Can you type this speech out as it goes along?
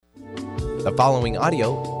The following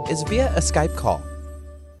audio is via a Skype call.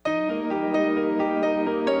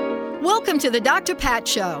 Welcome to the Dr. Pat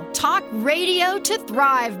Show. Talk radio to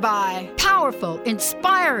thrive by. Powerful,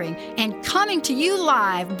 inspiring, and coming to you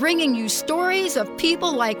live, bringing you stories of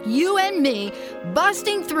people like you and me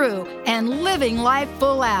busting through and living life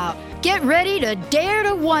full out. Get ready to dare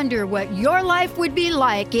to wonder what your life would be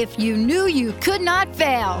like if you knew you could not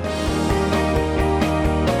fail.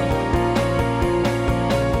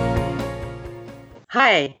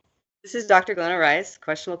 Hi, this is Dr. Glenna Rice,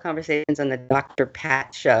 Questionable Conversations on the Dr.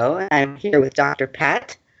 Pat Show. I'm here with Dr.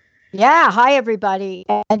 Pat. Yeah, hi, everybody.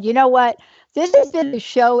 And you know what? This has been a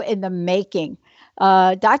show in the making.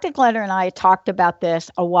 Dr. Glenna and I talked about this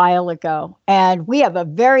a while ago, and we have a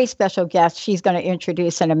very special guest she's going to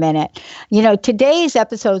introduce in a minute. You know, today's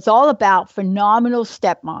episode is all about phenomenal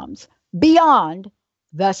stepmoms beyond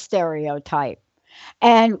the stereotype.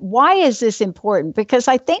 And why is this important? Because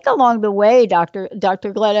I think along the way, Dr.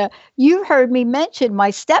 Glenna, you heard me mention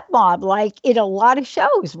my stepmom, like in a lot of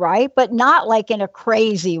shows, right? But not like in a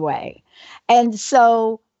crazy way. And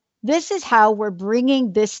so this is how we're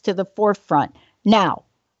bringing this to the forefront. Now,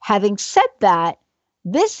 having said that,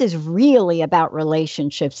 this is really about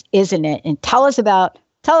relationships, isn't it? And tell us about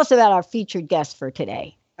our featured guest for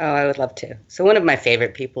today. Oh, I would love to. So one of my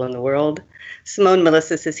favorite people in the world, Simone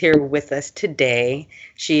Milasas, is here with us today.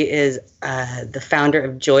 She is the founder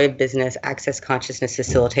of Joy of Business, Access Consciousness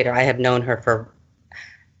Facilitator. I have known her for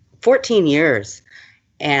 14 years,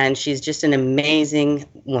 and she's just an amazing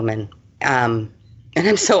woman. And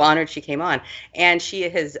I'm so honored she came on. And she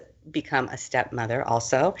has become a stepmother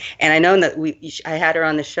also. And I know that I had her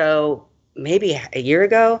on the show maybe a year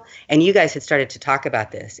ago, and you guys had started to talk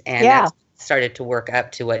about this. And yeah. Started to work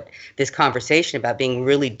up to what this conversation about being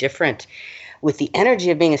really different with the energy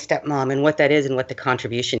of being a stepmom and what that is and what the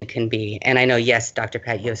contribution can be. And I know, yes, Dr.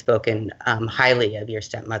 Pat, you have spoken highly of your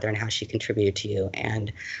stepmother and how she contributed to you.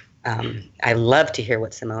 And I love to hear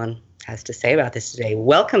what Simone has to say about this today.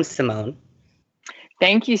 Welcome, Simone.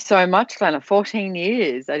 Thank you so much, Glenna. 14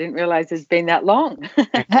 years. I didn't realize it's been that long.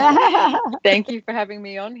 Thank you for having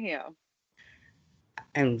me on here.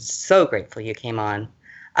 I'm so grateful you came on.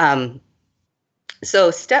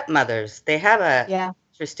 So stepmothers, they have a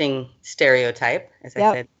interesting stereotype, as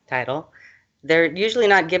I said, title. They're usually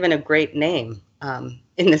not given a great name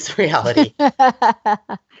in this reality.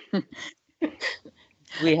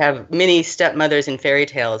 We have many stepmothers in fairy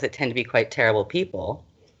tales that tend to be quite terrible people,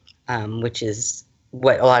 which is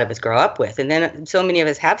what a lot of us grow up with. And then so many of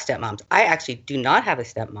us have stepmoms. I actually do not have a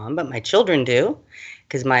stepmom, but my children do,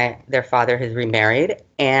 because their father has remarried,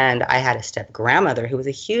 and I had a step-grandmother who was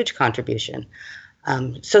a huge contribution.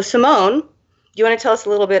 So Simone, do you want to tell us a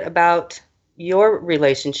little bit about your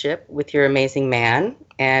relationship with your amazing man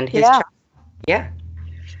and his child?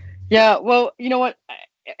 Yeah, well, you know what?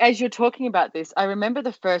 As you're talking about this, I remember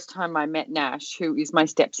the first time I met Nash, who is my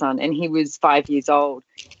stepson, and he was 5 years old.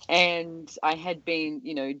 And I had been,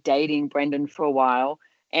 dating Brendan for a while,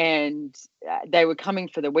 and they were coming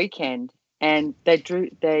for the weekend. And they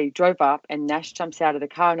drove up, and Nash jumps out of the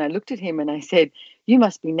car, and I looked at him and I said, "You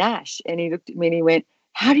must be Nash." And he looked at me and he went,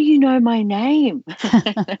 "How do you know my name?"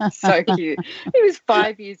 So cute. He was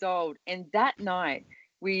 5 years old. And that night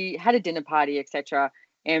we had a dinner party, etc.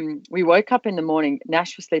 And we woke up in the morning.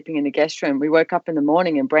 Nash was sleeping in the guest room. We woke up in the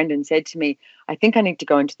morning and Brendan said to me, "I think I need to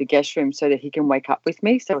go into the guest room so that he can wake up with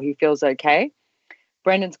me so he feels okay."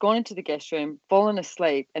 Brendan's gone into the guest room, fallen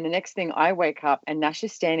asleep, and the next thing I wake up and Nash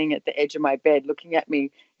is standing at the edge of my bed looking at me,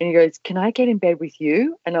 and he goes, "Can I get in bed with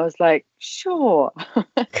you?" And I was like, "Sure."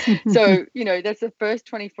 So, that's the first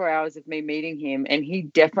 24 hours of me meeting him, and he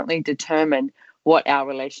definitely determined what our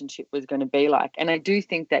relationship was going to be like. And I do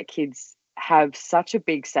think that kids have such a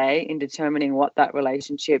big say in determining what that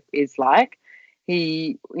relationship is like.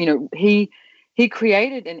 He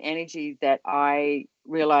created an energy that I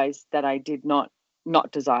realized that I did not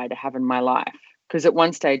desire to have in my life. Because at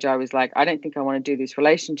one stage I was like, I don't think I want to do this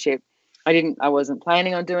relationship. I wasn't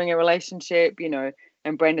planning on doing a relationship,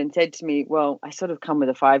 and Brendan said to me, "Well, I sort of come with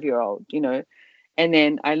a 5-year-old, And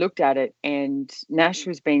then I looked at it, and Nash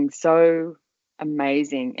was being so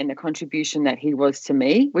amazing in the contribution that he was to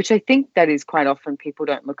me, which I think that is quite often people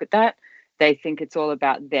don't look at that. They think it's all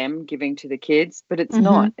about them giving to the kids, but it's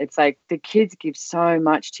not. It's like the kids give so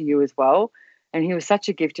much to you as well. And he was such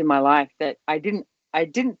a gift in my life that I didn't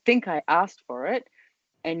think I asked for it.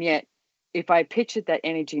 And yet, if I pictured that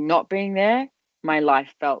energy not being there, my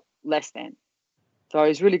life felt less than. So I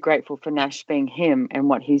was really grateful for Nash being him and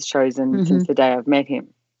what he's chosen since the day I've met him.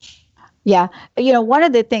 Yeah. One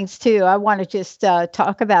of the things, too, I want to just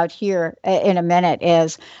talk about here in a minute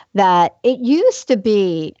is that it used to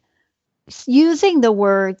be using the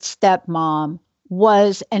word stepmom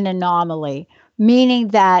was an anomaly, meaning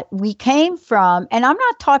that we came from, and I'm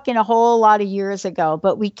not talking a whole lot of years ago,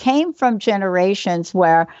 but we came from generations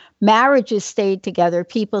where marriages stayed together,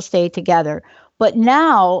 people stayed together. But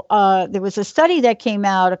now there was a study that came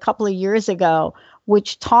out a couple of years ago,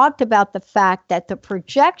 which talked about the fact that the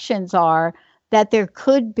projections are that there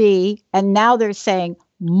could be, and now they're saying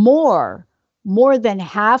more than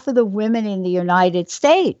half of the women in the United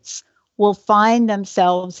States will find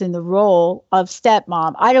themselves in the role of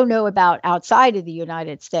stepmom. I don't know about outside of the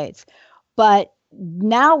United States, but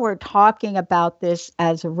now we're talking about this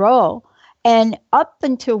as a role. And up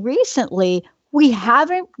until recently, we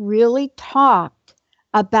haven't really talked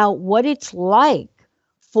about what it's like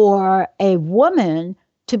for a woman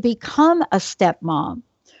to become a stepmom.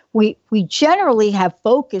 We generally have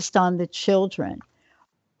focused on the children,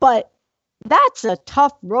 but that's a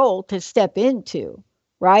tough role to step into,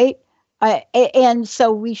 right? And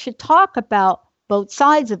so we should talk about both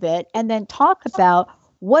sides of it, and then talk about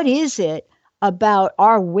what is it about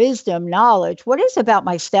our wisdom, knowledge, what is it about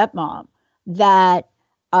my stepmom that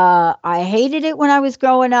I hated it when I was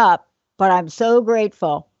growing up, but I'm so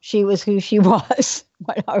grateful she was who she was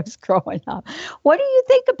when I was growing up. What do you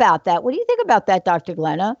think about that? What do you think about that, Dr.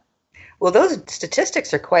 Glenna? Well, those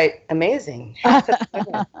statistics are quite amazing. Half of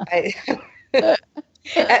women.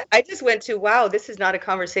 I just went to, wow, this is not a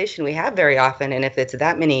conversation we have very often. And if it's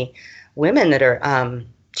that many women that are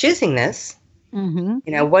choosing this,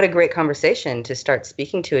 what a great conversation to start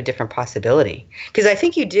speaking to a different possibility. Because I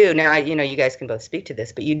think you do now, you guys can both speak to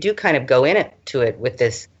this, but you do kind of go into it with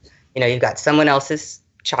this, you've got someone else's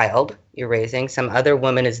child you're raising. Some other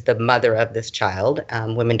woman is the mother of this child.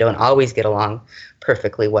 Women don't always get along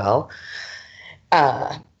perfectly well.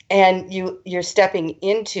 And you're stepping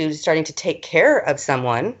into starting to take care of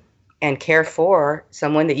someone and care for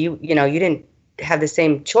someone that you didn't have the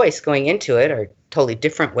same choice going into it, or totally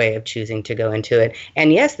different way of choosing to go into it.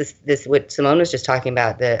 And yes, this what Simone was just talking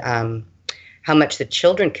about, the how much the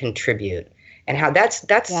children contribute, and how that's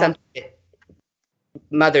something that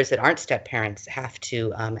mothers that aren't step parents have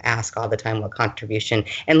to ask all the time, what contribution,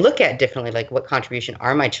 and look at differently, like what contribution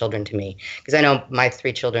are my children to me? Because I know my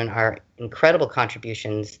 3 children are incredible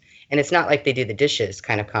contributions, and it's not like they do the dishes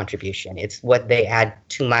kind of contribution. It's what they add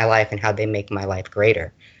to my life and how they make my life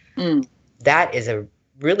greater. That is a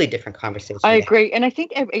really different conversation. I agree. And I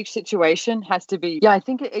think each situation has to be,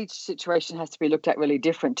 looked at really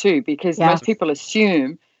different too, because most people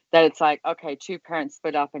assume that it's like, okay, 2 parents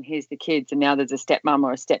split up and here's the kids, and now there's a stepmom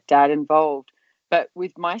or a stepdad involved. But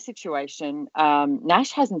with my situation,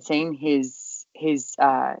 Nash hasn't seen his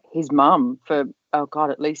mum for,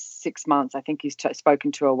 at least 6 months. I think he's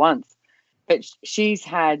spoken to her once, but she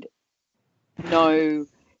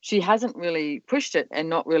hasn't really pushed it, and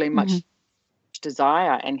not really much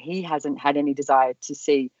desire, and he hasn't had any desire to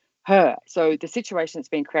see her. So the situation that's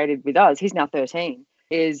been created with us, he's now 13,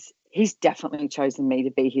 is he's definitely chosen me to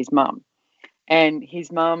be his mum. And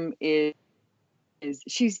his mum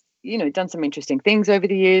she's, done some interesting things over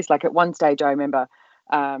the years. Like at one stage, I remember,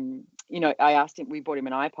 I asked him, we bought him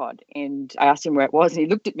an iPod, and I asked him where it was, and he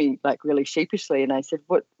looked at me like really sheepishly, and I said,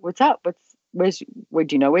 what's up? Do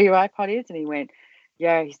you know where your iPod is? And he went,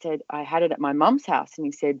 yeah. He said, I had it at my mum's house. And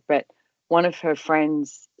he said, but one of her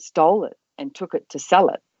friends stole it and took it to sell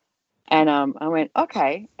it. And I went,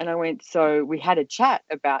 okay. And I went, so we had a chat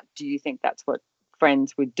about, do you think that's what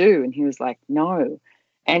friends would do? And he was like, no.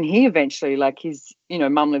 And he eventually, like his,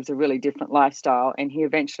 mum lives a really different lifestyle. And he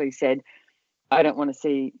eventually said, I don't want to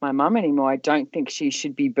see my mum anymore. I don't think she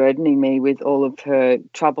should be burdening me with all of her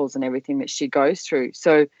troubles and everything that she goes through.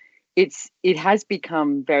 So it has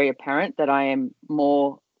become very apparent that I am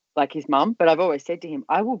more like his mum. But I've always said to him,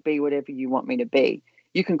 I will be whatever you want me to be.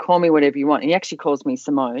 You can call me whatever you want. And he actually calls me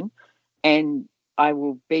Simone. And I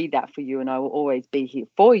will be that for you, and I will always be here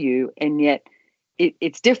for you. And yet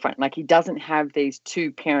it's different. Like, he doesn't have these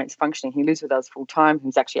 2 parents functioning. He lives with us full time.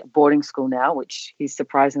 He's actually at boarding school now, which he's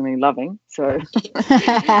surprisingly loving. So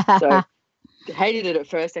hated it at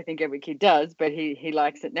first. I think every kid does, but he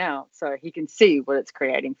likes it now. So he can see what it's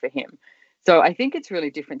creating for him. So I think it's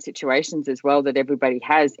really different situations as well that everybody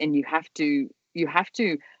has. And you have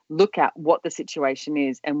to look at what the situation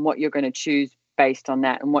is and what you're going to choose based on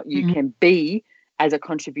that, and what you can be as a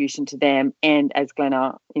contribution to them, and as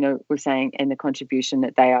Glenna, was saying, and the contribution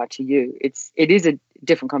that they are to you. It is a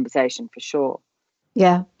different conversation for sure.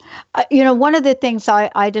 Yeah. One of the things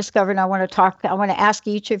I discovered, and I want to ask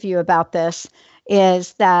each of you about this,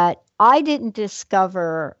 is that I didn't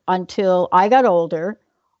discover until I got older,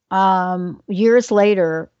 years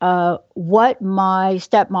later, what my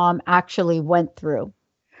stepmom actually went through.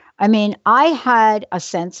 I mean, I had a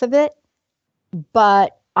sense of it,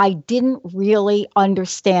 but I didn't really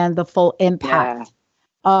understand the full impact.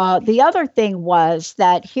 The other thing was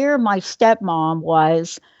that here my stepmom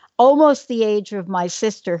was almost the age of my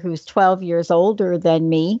sister, who's 12 years older than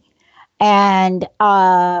me, and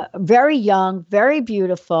very young, very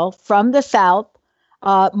beautiful, from the South.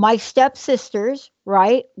 My stepsisters,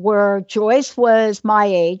 right, were Joyce was my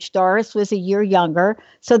age, Doris was a year younger.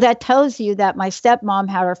 So that tells you that my stepmom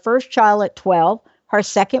had her first child at 12, her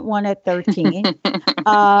second one at 13.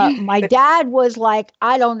 My dad was like,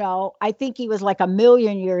 I don't know, I think he was like a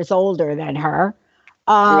million years older than her.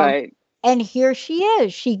 Right. And here she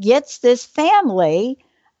is. She gets this family.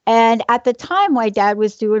 And at the time, my dad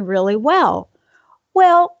was doing really well.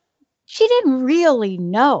 Well, she didn't really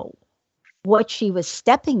know what she was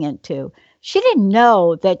stepping into. She didn't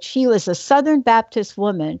know that she was a Southern Baptist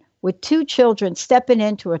woman with 2 children stepping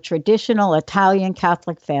into a traditional Italian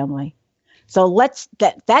Catholic family. So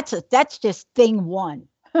that's just thing one.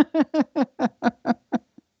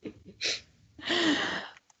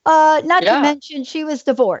 Not to mention she was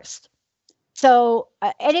divorced. So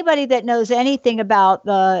anybody that knows anything about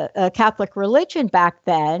the Catholic religion back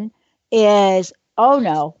then is, oh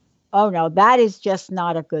no, that is just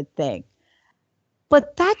not a good thing.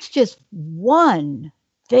 But that's just one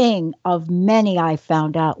thing of many I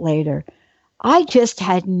found out later. I just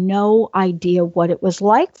had no idea what it was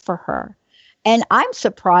like for her. And I'm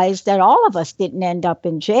surprised that all of us didn't end up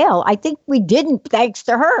in jail. I think we didn't, thanks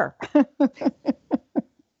to her.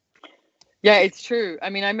 Yeah, it's true. I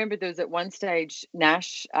mean, I remember there was at one stage,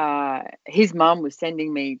 Nash, his mom was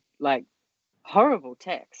sending me like horrible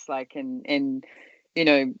texts, like, and you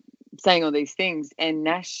know, saying all these things. And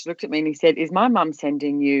Nash looked at me and he said, "Is my mum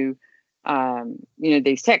sending you,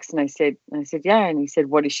 these texts?" And I said, "Yeah." And he said,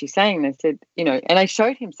 "What is she saying?" And I said, and I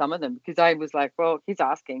showed him some of them because I was like, well, he's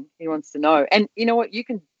asking, he wants to know. And you know what? You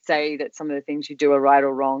can say that some of the things you do are right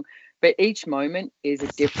or wrong, but each moment is a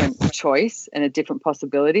different choice and a different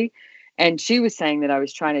possibility. And she was saying that I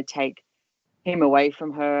was trying to take him away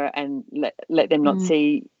from her and let them not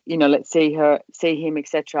see, let's see him,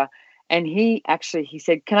 etc. And he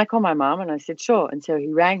said, "Can I call my mom?" And I said, "Sure." And so he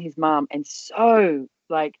rang his mom, and so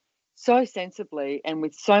sensibly and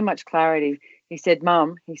with so much clarity, he said,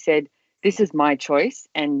 "Mum," he said, "this is my choice,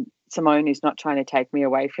 and Simone is not trying to take me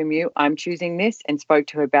away from you. I'm choosing this," and spoke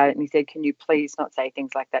to her about it. And he said, "Can you please not say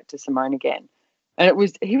things like that to Simone again?" And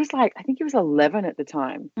he was like, I think he was 11 at the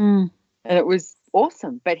time. And it was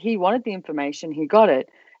awesome. But he wanted the information, he got it.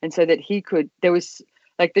 And so that there was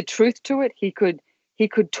like the truth to it, he could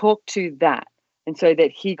talk to that. And so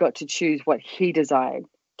that he got to choose what he desired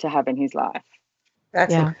to have in his life.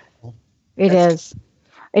 That's incredible. It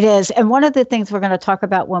is. And one of the things we're going to talk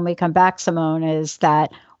about when we come back, Simone, is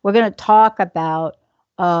that we're going to talk about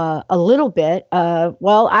a little bit,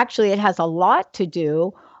 actually it has a lot to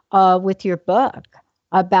do with your book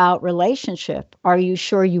about relationship. Are you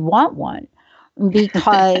sure you want one?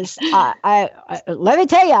 Because I let me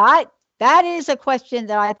tell you, that is a question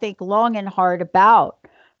that I think long and hard about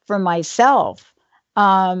for myself.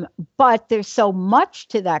 But there's so much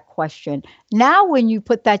to that question. Now, when you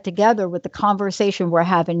put that together with the conversation we're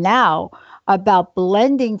having now about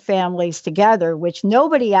blending families together, which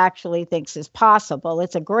nobody actually thinks is possible,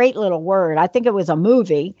 it's a great little word. I think it was a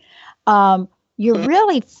movie. You're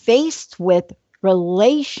really faced with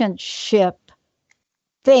relationship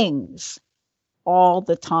things all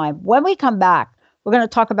the time. When we come back, we're going to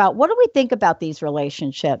talk about what do we think about these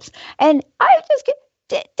relationships. And I just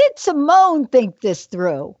did Simone think this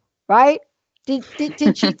through, right? Did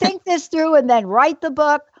she think this through and then write the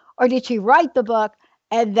book, or did she write the book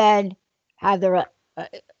and then have the?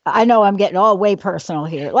 I know I'm getting all way personal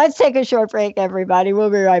here. Let's take a short break, everybody. We'll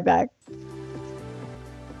be right back.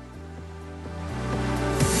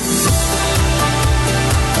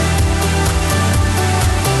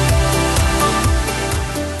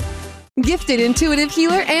 Gifted intuitive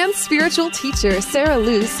healer and spiritual teacher Sarah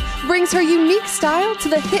Luce brings her unique style to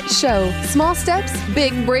the hit show Small Steps,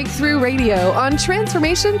 Big Breakthrough Radio on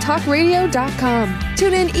TransformationTalkRadio.com.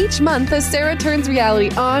 Tune in each month as Sarah turns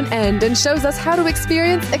reality on end and shows us how to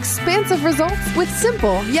experience expansive results with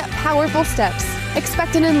simple yet powerful steps.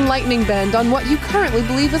 Expect an enlightening bend on what you currently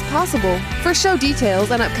believe is possible. For show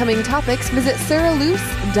details and upcoming topics, visit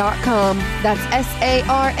sarahluce.com. That's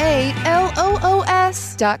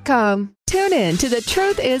SARALOOS.com. Tune in to The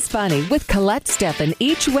Truth is Funny with Colette Steffen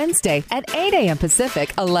each Wednesday at 8 a.m.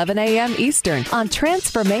 Pacific, 11 a.m. Eastern on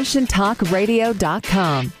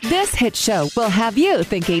TransformationTalkRadio.com. This hit show will have you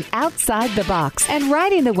thinking outside the box and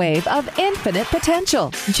riding the wave of infinite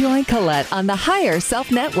potential. Join Colette on the Higher Self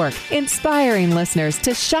Network, inspiring listeners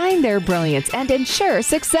to shine their brilliance and ensure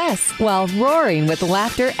success while roaring with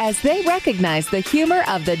laughter as they recognize the humor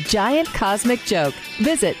of the giant cosmic joke.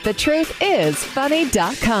 Visit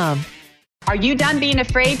thetruthисfunny.com. Are you done being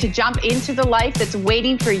afraid to jump into the life that's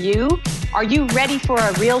waiting for you? Are you ready for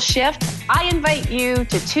a real shift? I invite you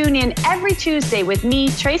to tune in every Tuesday with me,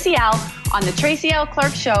 Tracy L., on the Tracy L.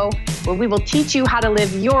 Clark Show, where we will teach you how to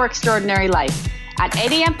live your extraordinary life. At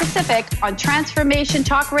 8 a.m. Pacific on Transformation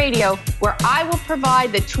Talk Radio, where I will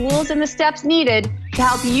provide the tools and the steps needed to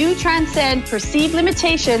help you transcend perceived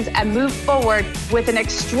limitations and move forward with an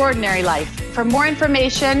extraordinary life. For more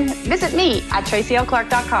information, visit me at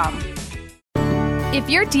tracylclark.com. If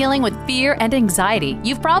you're dealing with fear and anxiety,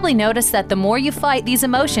 you've probably noticed that the more you fight these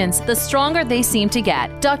emotions, the stronger they seem to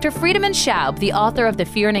get. Dr. Friedemann Schaub, the author of The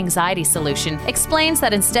Fear and Anxiety Solution, explains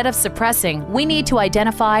that instead of suppressing, we need to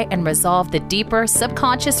identify and resolve the deeper,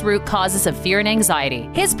 subconscious root causes of fear and anxiety.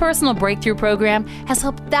 His personal breakthrough program has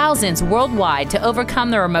helped thousands worldwide to overcome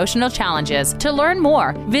their emotional challenges. To learn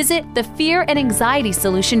more, visit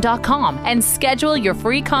thefearandanxietysolution.com and schedule your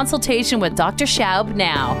free consultation with Dr. Schaub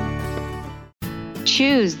now.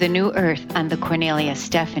 Choose the new earth on the Cornelia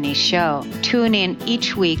Stephanie Show. Tune in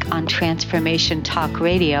each week on Transformation Talk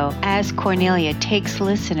Radio as Cornelia takes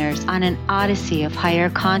listeners on an odyssey of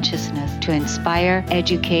higher consciousness to inspire,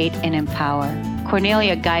 educate, and empower.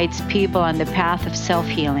 Cornelia guides people on the path of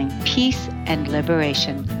self-healing, peace, and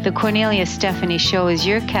liberation. The Cornelia Stephanie Show is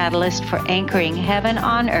your catalyst for anchoring heaven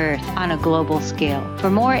on earth on a global scale.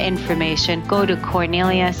 For more information, go to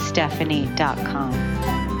corneliastephanie.com.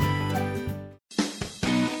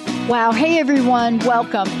 Wow. Hey, everyone.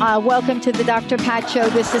 Welcome. Welcome to the Dr. Pat Show.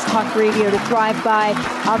 This is Talk Radio to Thrive By.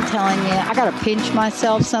 I'm telling you, I got to pinch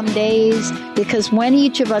myself some days because when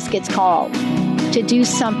each of us gets called to do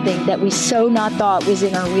something that we so not thought was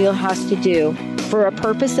in our wheelhouse to do for a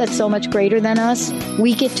purpose that's so much greater than us,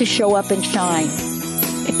 we get to show up and shine.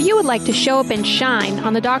 If you would like to show up and shine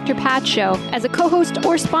on the Dr. Pat Show as a co-host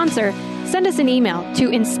or sponsor, send us an email to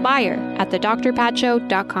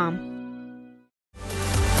inspire@thedrpatshow.com.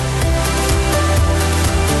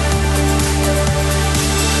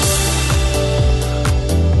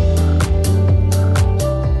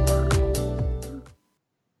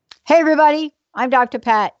 Hey, everybody. I'm Dr.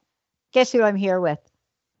 Pat. Guess who I'm here with?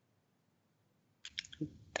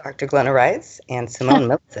 Dr. Glenna Rice and Simone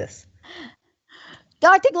Milasas.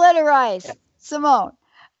 Dr. Glenna Rice, Simone.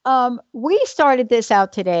 We started this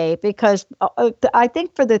out today because I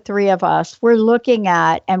think for the three of us, we're looking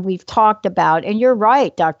at and we've talked about, and you're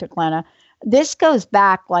right, Dr. Glenna, this goes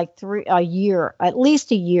back like at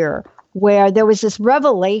least a year, where there was this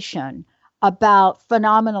revelation about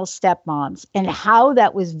phenomenal stepmoms and how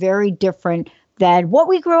that was very different than what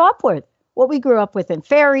we grew up with in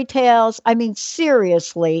fairy tales. I mean,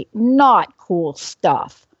 seriously, not cool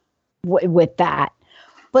stuff with that.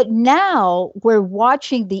 But now we're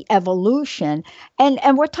watching the evolution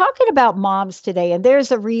and we're talking about moms today. And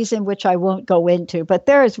there's a reason which I won't go into, but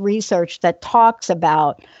there is research that talks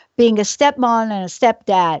about being a stepmom and a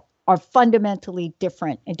stepdad are fundamentally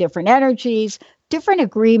different in different energies, different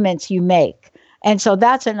agreements you make. And so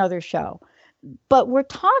that's another show. But we're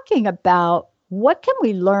talking about what can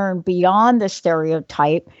we learn beyond the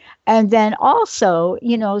stereotype? And then also,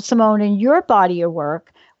 Simone, in your body of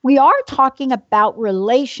work, we are talking about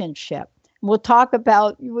relationship. We'll talk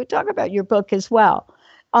about your book as well.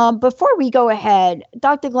 Before we go ahead,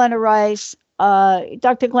 Dr. Glenna Rice,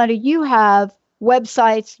 Dr. Glenna, you have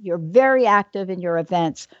websites. You're very active in your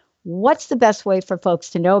events. What's the best way for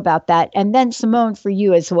folks to know about that? And then Simone, for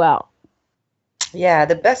you as well. Yeah,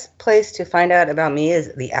 the best place to find out about me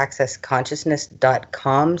is the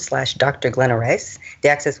accessconsciousness.com/Dr. Glenna Rice. The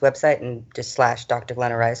Access website and just /Dr.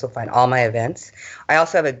 Glenna Rice will find all my events. I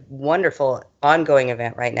also have a wonderful ongoing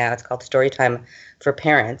event right now. It's called Storytime for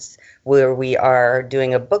Parents, where we are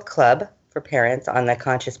doing a book club for parents on the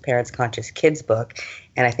Conscious Parents, Conscious Kids book.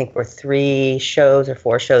 And I think we're 3 shows or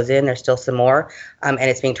 4 shows in. There's still some more. And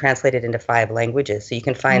it's being translated into 5 languages. So you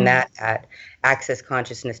can find that at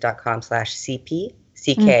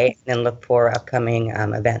accessconsciousness.com/CK and then look for upcoming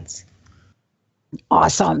events.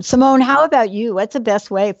 Awesome. Simone, how about you? What's the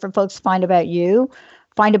best way for folks to find about you,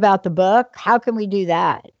 find about the book? How can we do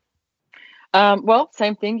that? Well,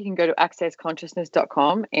 same thing. You can go to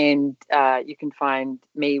accessconsciousness.com and you can find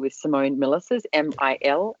me with Simone Milasas,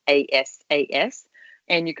 Milasas.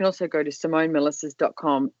 And you can also go to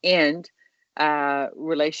SimoneMilasas.com and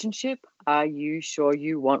relationship, are you sure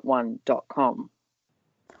you want one.com.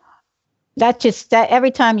 That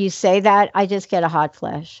every time you say that, I just get a hot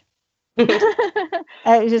flash.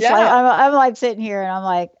 It's just like I'm like sitting here and I'm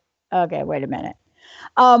like, okay, wait a minute.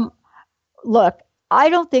 Look, I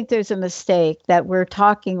don't think there's a mistake that we're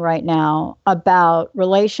talking right now about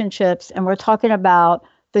relationships, and we're talking about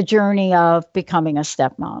the journey of becoming a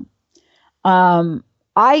stepmom.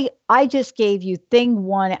 I just gave you thing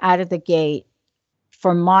one out of the gate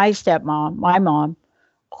for my stepmom, my mom,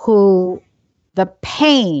 who the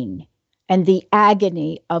pain and the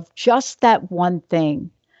agony of just that one thing,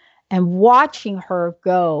 and watching her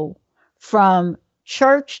go from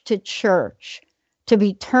church to church to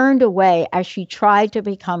be turned away as she tried to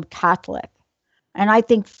become Catholic. And I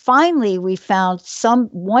think finally we found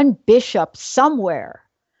one bishop somewhere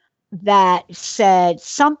that said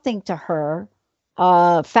something to her,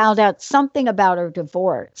 found out something about her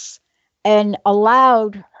divorce, and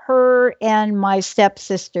allowed her and my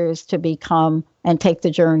stepsisters to become and take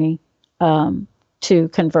the journey to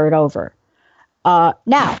convert over.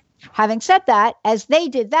 Now, having said that, as they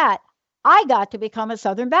did that, I got to become a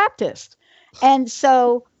Southern Baptist. And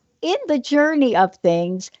so in the journey of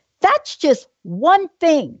things, that's just one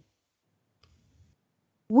thing.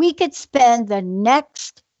 We could spend the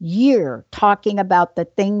next year talking about the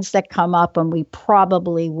things that come up, and we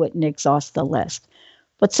probably wouldn't exhaust the list.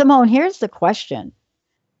 But Simone, here's the question.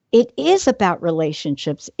 It is about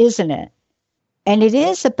relationships, isn't it? And it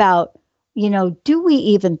is about, do we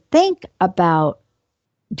even think about,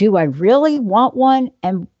 do I really want one?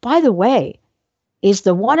 And by the way, is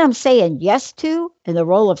the one I'm saying yes to in the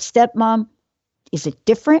role of stepmom, is it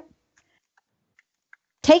different?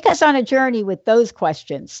 Take us on a journey with those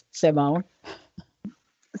questions, Simone.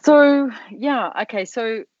 So, okay.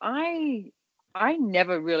 So I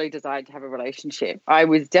never really desired to have a relationship. I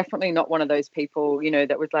was definitely not one of those people,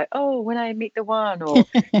 that was like, oh, when I meet the one, or,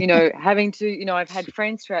 having to, I've had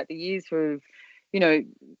friends throughout the years who've,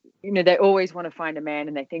 they always want to find a man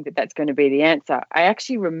and they think that that's going to be the answer. I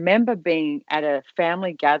actually remember being at a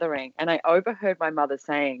family gathering and I overheard my mother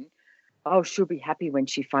saying, oh, she'll be happy when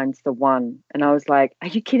she finds the one. And I was like, are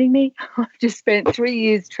you kidding me? I've just spent 3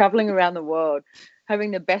 years traveling around the world,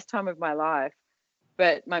 having the best time of my life.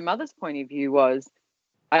 But my mother's point of view was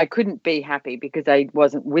I couldn't be happy because I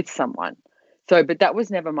wasn't with someone. So, but that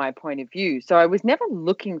was never my point of view. So I was never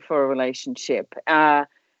looking for a relationship. And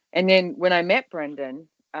then when I met Brendan,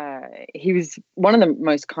 he was one of the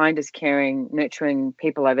most kindest, caring, nurturing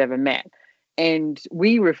people I've ever met. And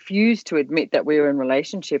we refused to admit that we were in a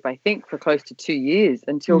relationship, I think, for close to 2 years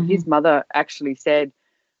until his mother actually said,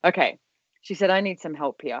 okay, she said, I need some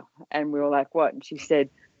help here. And we were like, what? And she said,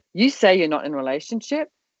 you say you're not in a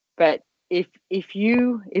relationship, but if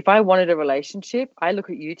I wanted a relationship, I look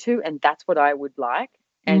at you two and that's what I would like.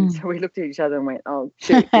 And so we looked at each other and went, oh,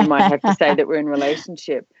 shoot, we might have to say that we're in a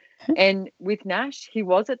relationship. And with Nash, he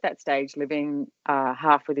was at that stage living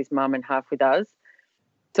half with his mum and half with us.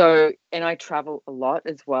 So, and I travel a lot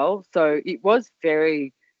as well. So it was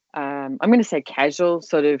very, I'm going to say casual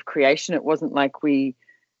sort of creation. It wasn't like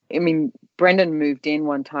Brendan moved in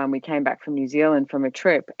one time. We came back from New Zealand from a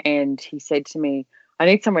trip and he said to me, I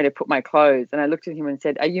need somewhere to put my clothes. And I looked at him and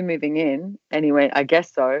said, are you moving in? And he went, I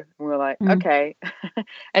guess so. And we were like, okay.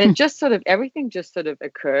 And it just sort of, everything just sort of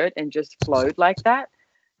occurred and just flowed like that.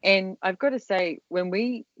 And I've got to say, when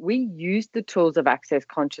we use the tools of access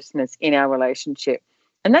consciousness in our relationship,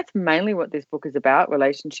 and that's mainly what this book is about,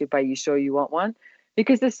 relationship, are you sure you want one?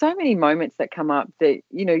 Because there's so many moments that come up that,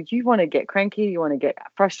 you want to get cranky, you want to get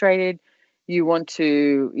frustrated, you want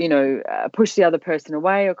to, push the other person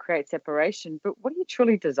away or create separation. But what do you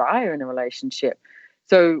truly desire in a relationship?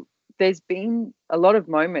 So there's been a lot of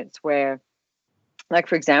moments where, like,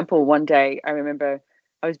 for example, one day I remember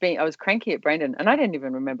I was cranky at Brendan and I didn't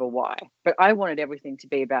even remember why, but I wanted everything to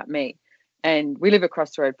be about me. And we live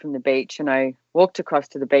across the road from the beach, and I walked across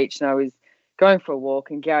to the beach and I was going for a walk,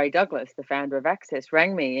 and Gary Douglas, the founder of Access,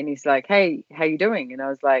 rang me and he's like, hey, how you doing? And I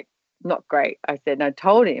was like, not great. I said, and I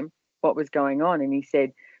told him what was going on. And he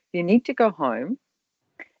said, you need to go home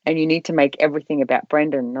and you need to make everything about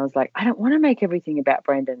Brendan. And I was like, I don't want to make everything about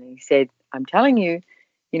Brendan. And he said, I'm telling you,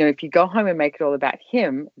 if you go home and make it all about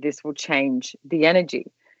him, this will change the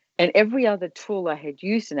energy. And every other tool I had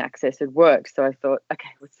used in Access had worked. So I thought, okay,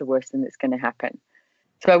 what's the worst thing that's going to happen?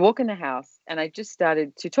 So I walk in the house and I just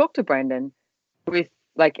started to talk to Brendan with,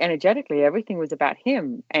 like, energetically, everything was about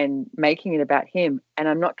him and making it about him. And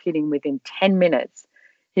I'm not kidding, within 10 minutes,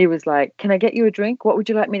 he was like, can I get you a drink? What would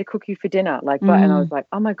you like me to cook you for dinner? And I was like,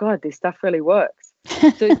 oh my God, this stuff really works.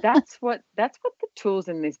 So that's what the tools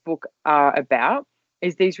in this book are about,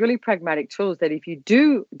 is these really pragmatic tools that if you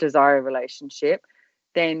do desire a relationship,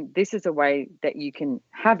 then this is a way that you can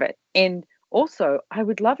have it. And also, I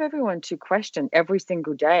would love everyone to question every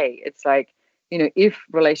single day. It's like, if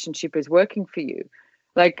relationship is working for you.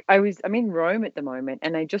 Like I'm in Rome at the moment,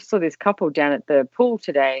 and I just saw this couple down at the pool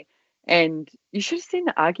today, and you should have seen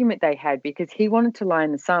the argument they had, because he wanted to lie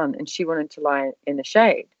in the sun and she wanted to lie in the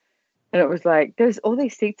shade. And it was like, there's all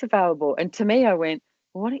these seats available. And to me, I went,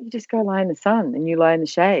 well, why don't you just go lie in the sun and you lie in the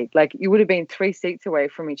shade? Like, you would have been 3 seats away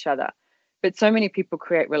from each other. But so many people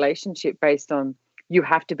create relationship based on, you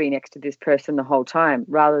have to be next to this person the whole time,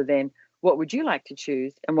 rather than what would you like to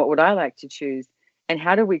choose and what would I like to choose? And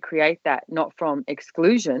how do we create that, not from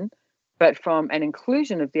exclusion, but from an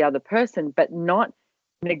inclusion of the other person, but not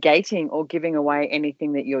negating or giving away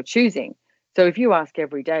anything that you're choosing. So if you ask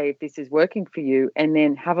every day if this is working for you, and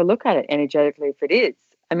then have a look at it energetically if it is.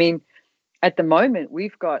 I mean, at the moment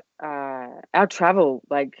we've got our travel,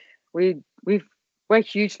 like we're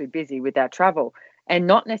hugely busy with our travel, and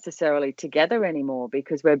not necessarily together anymore,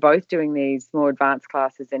 because we're both doing these more advanced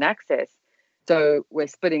classes in Access. So we're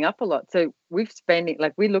splitting up a lot. So we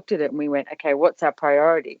looked at it and we went, okay, what's our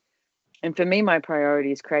priority? And for me, my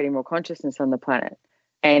priority is creating more consciousness on the planet,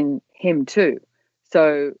 and him too.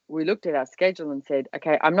 So we looked at our schedule and said,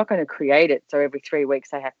 okay, I'm not going to create it so every 3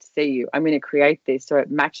 weeks I have to see you. I'm going to create this so it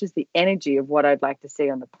matches the energy of what I'd like to see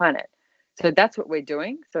on the planet. So that's what we're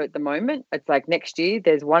doing. So at the moment, it's like next year,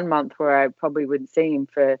 there's 1 month where I probably wouldn't see him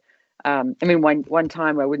for, one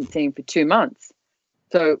time I wouldn't see him for 2 months.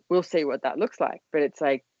 So we'll see what that looks like. But it's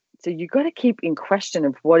like, so you got to keep in question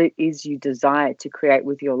of what it is you desire to create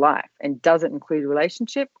with your life. And does it include a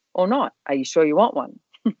relationship or not? Are you sure you want one?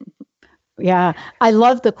 Yeah, I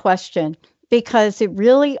love the question, because it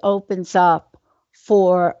really opens up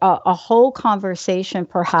for a whole conversation,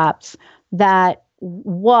 perhaps, that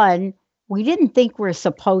one, we didn't think we're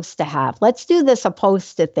supposed to have. Let's do the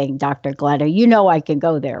supposed to thing, Dr. Glenna. You know I can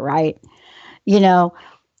go there, right?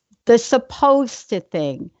 The supposed to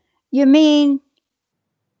thing. You mean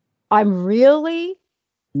I'm really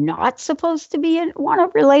not supposed to want a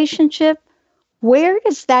relationship? Where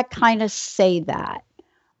does that kind of say that?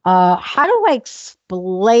 How do I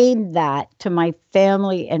explain that to my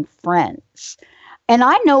family and friends? And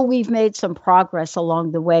I know we've made some progress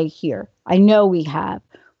along the way here. I know we have,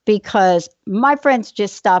 because my friends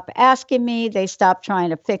just stopped asking me. They stopped trying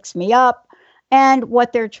to fix me up. And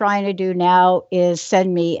what they're trying to do now is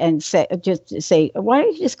send me and say, why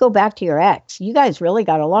don't you just go back to your ex? You guys really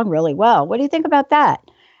got along really well. What do you think about that?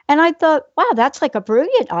 And I thought, wow, that's like a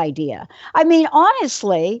brilliant idea. I mean,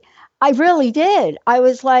 honestly, I really did. I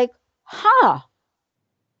was like,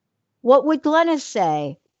 what would Glenna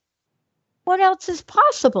say? What else is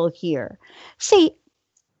possible here? See,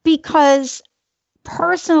 because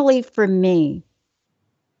personally for me,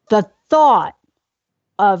 the thought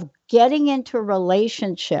of getting into a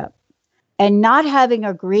relationship and not having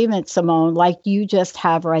agreement, Simone, like you just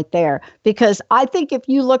have right there, because I think if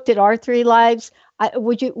you looked at our 3 lives,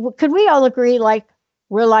 could we all agree, like,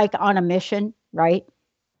 we're like on a mission, right?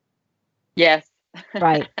 Yes.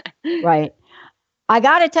 Right. I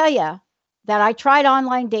got to tell you that I tried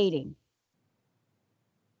online dating.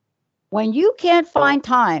 When you can't find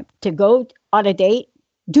time to go on a date,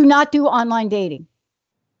 do not do online dating.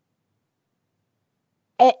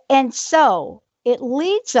 And so it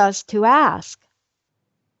leads us to ask,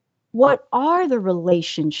 what are the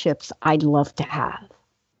relationships I'd love to have?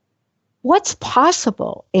 What's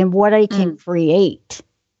possible in what I can create?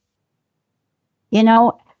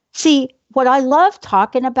 See, what I love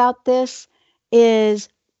talking about this is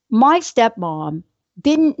my stepmom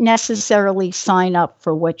didn't necessarily sign up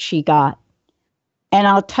for what she got. And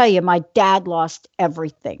I'll tell you, my dad lost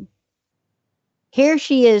everything. Here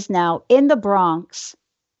she is now in the Bronx,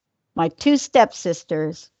 my 2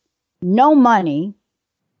 stepsisters, no money,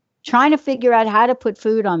 trying to figure out how to put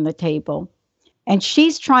food on the table. And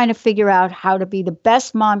she's trying to figure out how to be the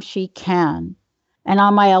best mom she can. And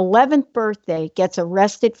on my 11th birthday, gets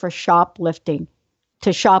arrested for shoplifting,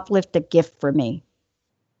 to shoplift a gift for me.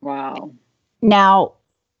 Wow. Now,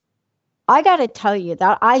 I got to tell you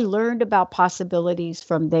that I learned about possibilities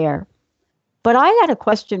from there. But I got a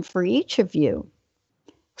question for each of you.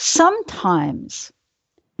 Sometimes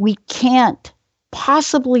we can't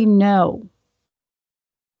possibly know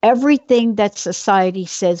everything that society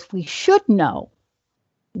says we should know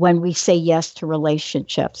when we say yes to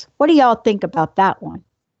relationships. What do y'all think about that one?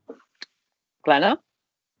 Glenna?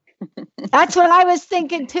 That's what I was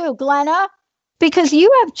thinking too, Glenna. because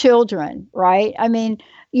you have children, right? I mean,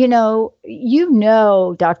 Dr.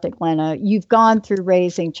 Glenna, you've gone through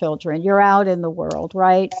raising children. You're out in the world,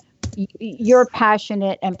 right? You're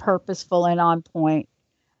passionate and purposeful and on point.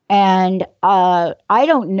 And I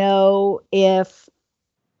don't know if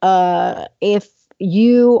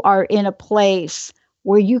you are in a place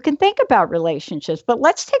where you can think about relationships, but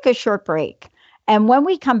let's take a short break. And when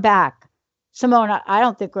we come back, Simone, I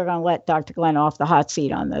don't think we're going to let Dr. Glenn off the hot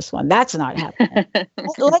seat on this one. That's not happening.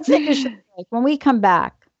 Let's take a short break. When we come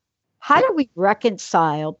back, how do we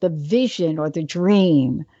reconcile the vision or the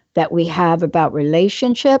dream that we have about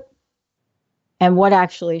relationship and what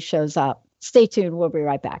actually shows up? Stay tuned. We'll be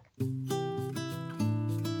right back.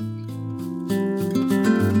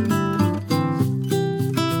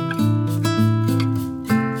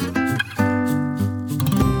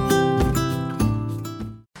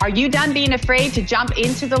 Are you done being afraid to jump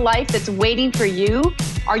into the life that's waiting for you?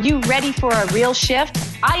 Are you ready for a real shift?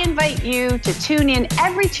 I invite you to tune in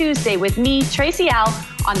every Tuesday with me, Tracy Al,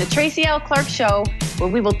 on the Tracy L. Clark Show, where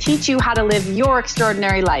we will teach you how to live your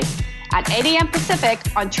extraordinary life. At 8 a.m. Pacific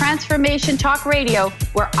on Transformation Talk Radio,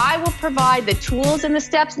 where I will provide the tools and the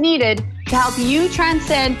steps needed to help you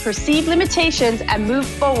transcend perceived limitations and move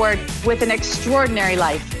forward with an extraordinary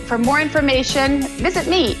life. For more information, visit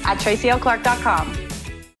me at tracylclark.com.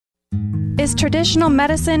 Is traditional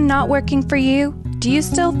medicine not working for you? Do you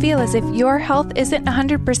still feel as if your health isn't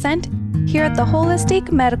 100%? Here at the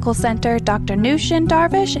Holistic Medical Center, Dr. Nushin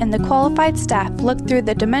Darvish and the qualified staff look through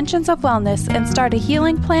the dimensions of wellness and start a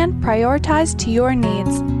healing plan prioritized to your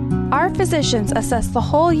needs. Our physicians assess the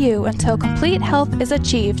whole you until complete health is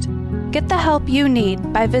achieved. Get the help you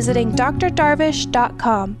need by visiting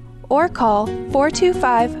drdarvish.com or call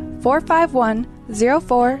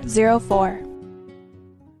 425-451-0404.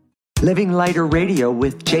 Living Lighter Radio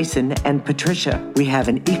with Jason and Patricia. We have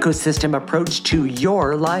an ecosystem approach to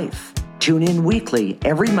your life. Tune in weekly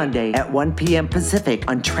every Monday at 1 p.m. Pacific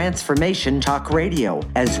on Transformation Talk Radio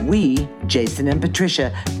as we, Jason and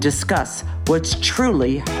Patricia, discuss what's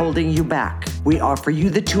truly holding you back. We offer you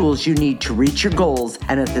the tools you need to reach your goals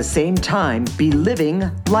and at the same time be living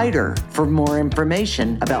lighter. For more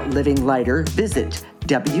information about Living Lighter, visit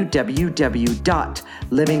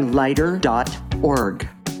www.livinglighter.org.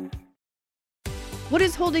 What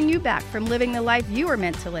is holding you back from living the life you are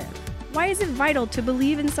meant to live? Why is it vital to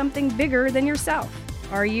believe in something bigger than yourself?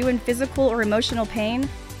 Are you in physical or emotional pain?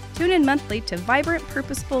 Tune in monthly to Vibrant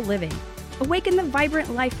Purposeful Living. Awaken the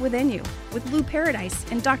vibrant life within you with Lou Paradise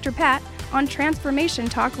and Dr. Pat on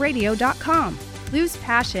TransformationTalkRadio.com. Lou's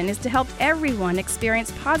passion is to help everyone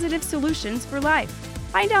experience positive solutions for life.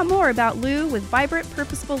 Find out more about Lou with Vibrant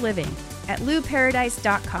Purposeful Living at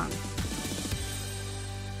LouParadise.com.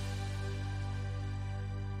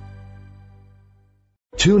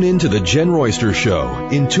 Tune in to The Jen Royster Show,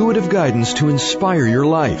 intuitive guidance to inspire your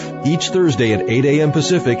life, each Thursday at 8 a.m.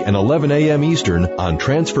 Pacific and 11 a.m. Eastern on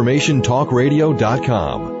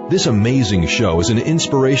TransformationTalkRadio.com. This amazing show is an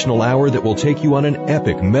inspirational hour that will take you on an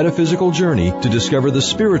epic metaphysical journey to discover the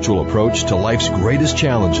spiritual approach to life's greatest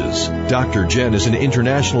challenges. Dr. Jen is an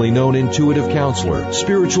internationally known intuitive counselor,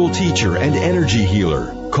 spiritual teacher, and energy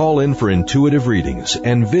healer. Call in for intuitive readings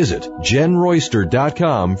and visit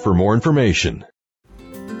JenRoyster.com for more information.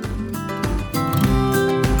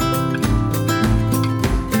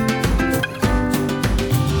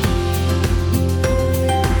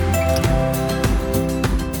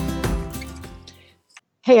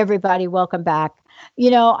 Hey, everybody, welcome back.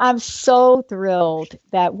 I'm so thrilled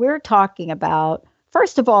that we're talking about,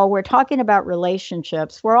 first of all, we're talking about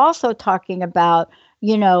relationships. We're also talking about,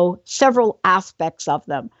 several aspects of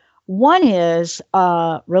them. One is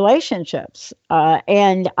relationships.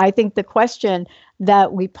 And I think the question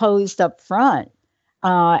that we posed up front,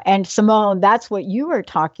 and Simone, that's what you were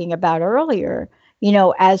talking about earlier,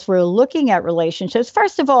 as we're looking at relationships.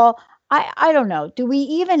 First of all, I don't know, do we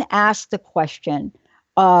even ask the question,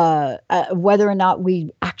 whether or not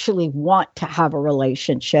we actually want to have a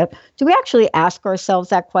relationship? Do we actually ask ourselves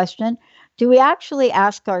that question? Do we actually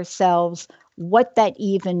ask ourselves what that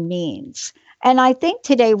even means? And I think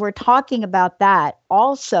today we're talking about that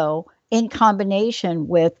also in combination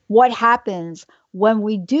with what happens when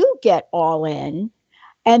we do get all in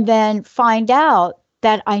and then find out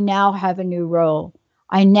that I now have a new role.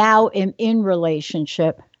 I now am in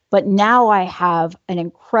relationship, but now I have an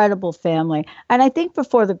incredible family. And I think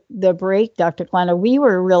before the break, Dr. Glenna, we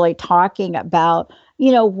were really talking about,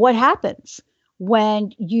 what happens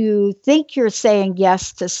when you think you're saying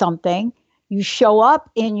yes to something, you show up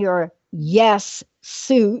in your yes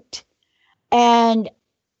suit, and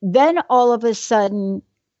then all of a sudden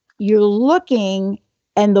you're looking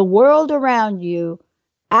and the world around you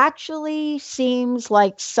actually seems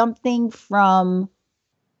like something from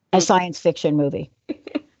a science fiction movie.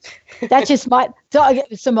 That's just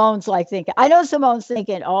Simone's like thinking. I know Simone's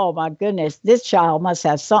thinking, oh my goodness, this child must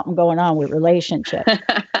have something going on with relationships.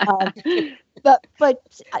 But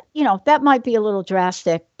that might be a little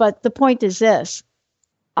drastic. But the point is this: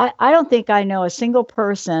 I don't think I know a single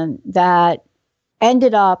person that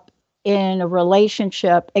ended up in a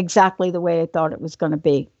relationship exactly the way I thought it was going to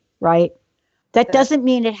be. Right? That doesn't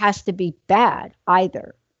mean it has to be bad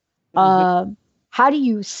either. How do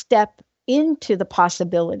you step into the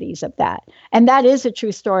possibilities of that? And that is a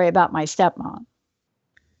true story about my stepmom.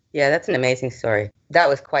 Yeah, that's an amazing story. That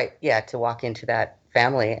was quite, to walk into that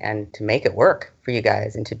family and to make it work for you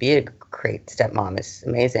guys and to be a great stepmom is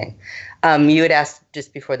amazing. You had asked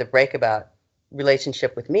just before the break about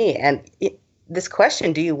relationship with me. And this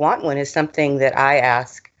question, do you want one, is something that I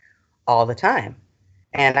ask all the time.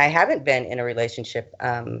 And I haven't been in a relationship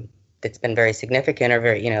that's been very significant or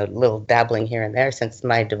very, little dabbling here and there since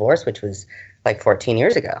my divorce, which was like 14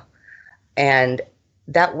 years ago. And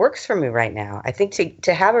that works for me right now. I think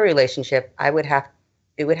to have a relationship, it would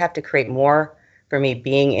have to create more for me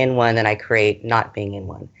being in one than I create not being in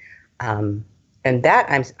one. And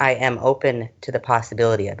that I am open to the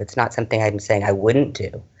possibility of. It's not something I'm saying I wouldn't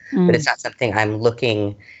do, but it's not something I'm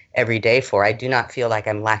looking every day for. I do not feel like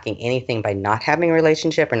I'm lacking anything by not having a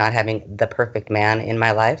relationship or not having the perfect man in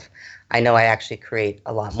my life. I know I actually create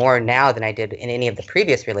a lot more now than I did in any of the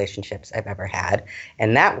previous relationships I've ever had.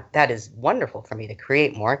 And that is wonderful for me to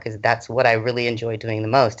create more, because that's what I really enjoy doing the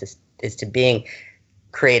most is to being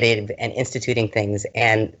creative and instituting things.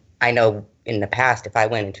 And I know in the past, if I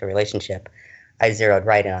went into a relationship, I zeroed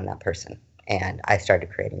right in on that person and I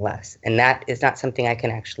started creating less. And that is not something I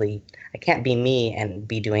can't be me and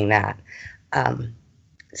be doing that.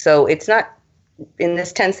 So it's not in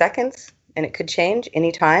this 10 seconds, and it could change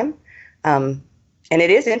anytime. And it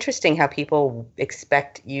is interesting how people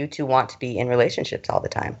expect you to want to be in relationships all the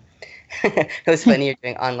time. It was funny you're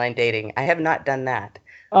doing online dating. I have not done that.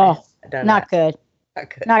 Oh, not good.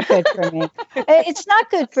 Not good for me. It's not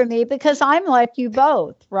good for me because I'm like you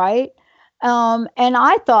both, right? And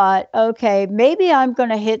I thought, okay, maybe I'm going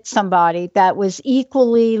to hit somebody that was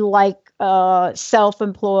equally like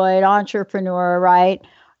self-employed entrepreneur, right?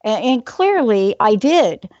 And clearly I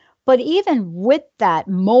did. But even with that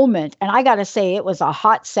moment, and I got to say, it was a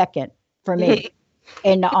hot second for me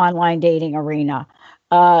in the online dating arena.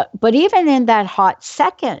 But even in that hot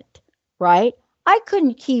second, right, I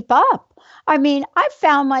couldn't keep up. I mean, I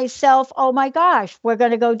found myself, oh my gosh, we're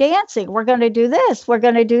going to go dancing. We're going to do this. We're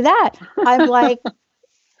going to do that. I'm like,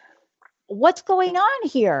 what's going on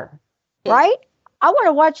here? Right? I want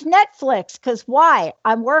to watch Netflix because why?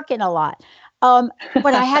 I'm working a lot. But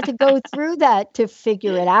I had to go through that to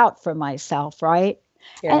figure it out for myself. Right.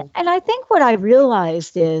 Yeah. And I think what I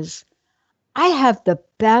realized is I have the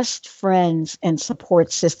best friends and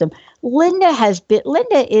support system. Linda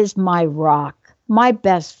is my rock, my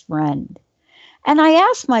best friend. And I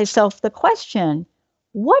asked myself the question,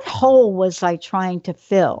 what hole was I trying to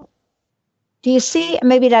fill? Do you see?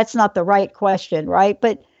 Maybe that's not the right question, right?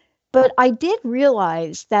 But I did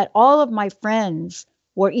realize that all of my friends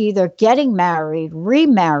were either getting married,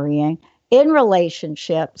 remarrying, in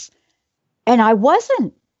relationships, and I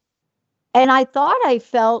wasn't. And I thought I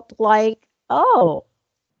felt like, oh,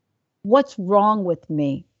 what's wrong with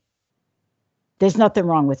me? There's nothing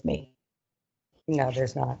wrong with me. No,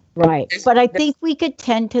 there's not. Right. But I think we could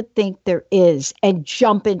tend to think there is and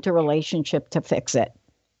jump into relationship to fix it.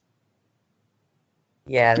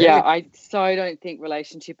 Yeah, I so don't think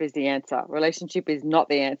relationship is the answer. Relationship is not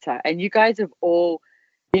the answer. And you guys have all,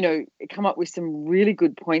 come up with some really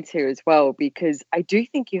good points here as well, because I do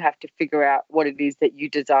think you have to figure out what it is that you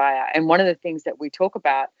desire. And one of the things that we talk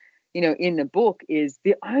about, in the book is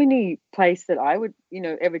the only place that I would,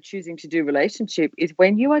 ever choosing to do relationship is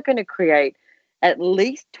when you are going to create at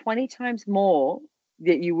least 20 times more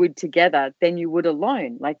that you would together than you would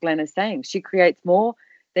alone. Like Glenna's saying, she creates more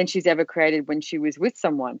than she's ever created when she was with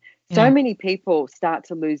someone. Yeah. So many people start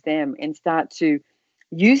to lose them and start to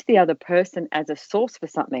use the other person as a source for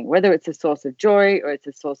something, whether it's a source of joy or it's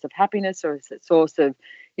a source of happiness or it's a source of,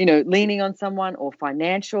 leaning on someone or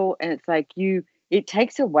financial. And it's like it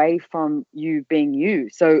takes away from you being you.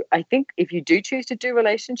 So I think if you do choose to do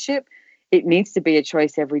relationship, it needs to be a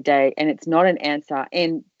choice every day, and it's not an answer.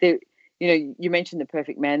 And you mentioned the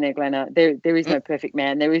perfect man there, Glenna. There is no perfect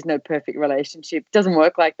man. There is no perfect relationship. It doesn't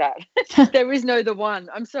work like that. There is no the one.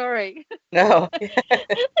 I'm sorry. No.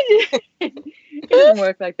 It doesn't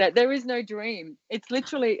work like that. There is no dream. It's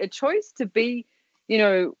literally a choice to be,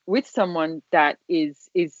 with someone that is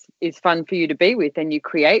fun for you to be with, and you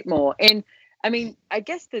create more. And I mean, I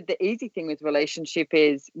guess the easy thing with relationship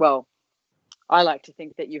is, well, I like to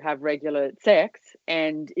think that you have regular sex,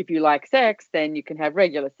 and if you like sex, then you can have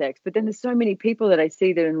regular sex. But then there's so many people that I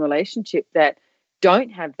see that are in relationship that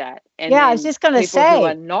don't have that. And yeah, I was just going to say, people who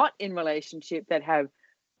are not in relationship that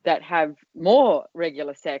have more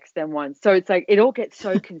regular sex than one. So it's like it all gets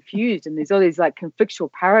so confused, and there's all these like conflictual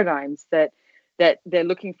paradigms that they're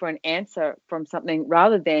looking for an answer from something,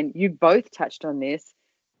 rather than, you both touched on this,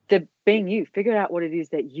 the being you, figure out what it is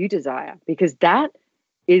that you desire, because that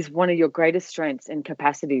is one of your greatest strengths and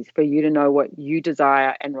capacities, for you to know what you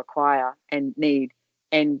desire and require and need,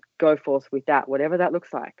 and go forth with that, whatever that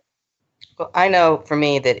looks like. Well, I know for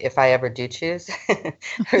me that if I ever do choose a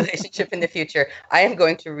relationship in the future, I am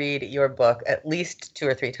going to read your book at least 2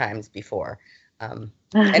 or 3 times before. And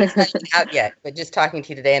it's not even out yet, but just talking to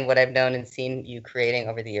you today and what I've known and seen you creating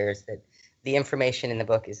over the years, that the information in the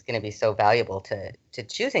book is going to be so valuable to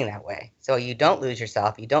choosing that way. So you don't lose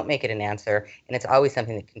yourself, you don't make it an answer, and it's always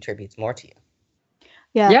something that contributes more to you.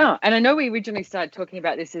 Yeah. And I know we originally started talking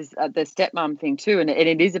about this as the stepmom thing too, and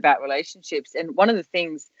it is about relationships. And one of the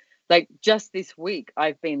things, like just this week,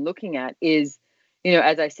 I've been looking at is,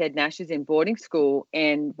 as I said, Nash is in boarding school,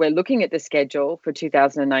 and we're looking at the schedule for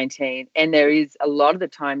 2019. And there is a lot of the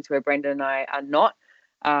times where Brenda and I are not,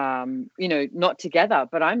 not together,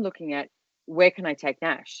 but I'm looking at, where can I take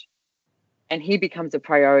Nash? And he becomes a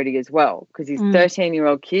priority as well, because he's a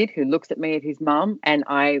 13-year-old kid who looks at me at his mum, and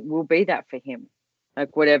I will be that for him,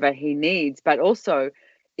 like whatever he needs. But also,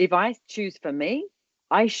 if I choose for me,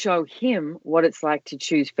 I show him what it's like to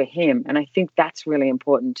choose for him. And I think that's really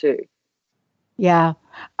important too. Yeah.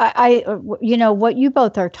 I what you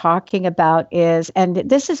both are talking about is, and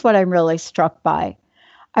this is what I'm really struck by.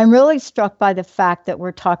 I'm really struck by the fact that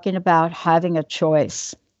we're talking about having a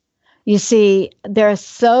choice. You see, there are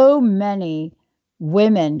so many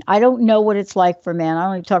women. I don't know what it's like for men. I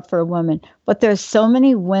only talk for a woman, but there's so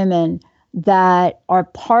many women that are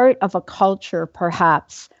part of a culture,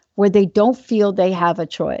 perhaps, where they don't feel they have a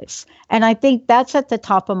choice. And I think that's at the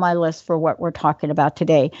top of my list for what we're talking about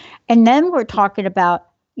today. And then we're talking about,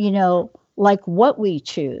 like what we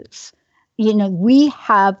choose. We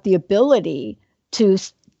have the ability to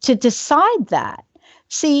decide that.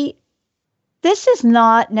 See, this is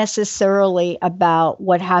not necessarily about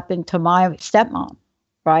what happened to my stepmom,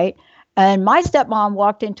 right? And my stepmom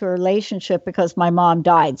walked into a relationship because my mom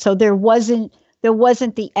died. So there wasn't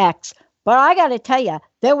the ex. But I got to tell you,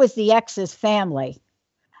 there was the ex's family.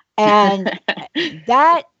 And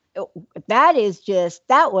that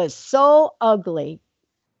was so ugly.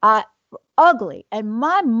 Ugly. And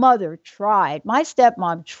my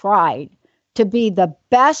stepmom tried to be the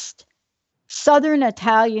best Southern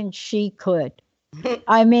Italian she could.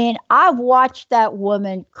 I mean, I've watched that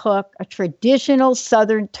woman cook a traditional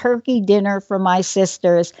Southern turkey dinner for my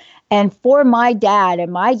sisters and for my dad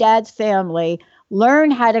and my dad's family,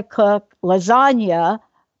 learn how to cook lasagna,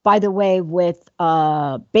 by the way, with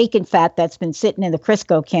bacon fat that's been sitting in the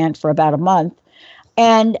Crisco can for about a month.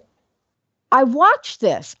 And I watched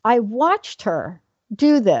this. I watched her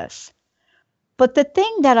do this. But the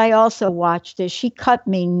thing that I also watched is she cut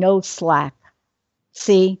me no slack.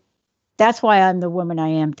 See, that's why I'm the woman I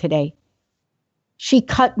am today. She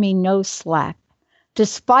cut me no slack,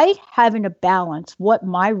 despite having to balance what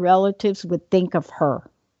my relatives would think of her.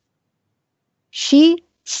 She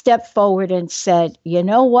stepped forward and said, you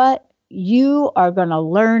know what? You are going to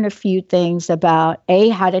learn a few things about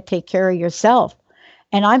how to take care of yourself.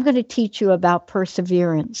 And I'm going to teach you about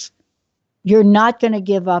perseverance. You're not going to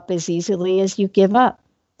give up as easily as you give up.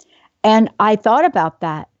 And I thought about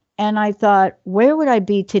that. And I thought, where would I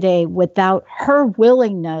be today without her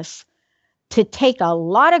willingness to take a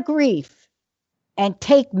lot of grief and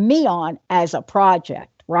take me on as a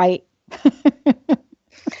project, right?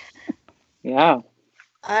 Yeah.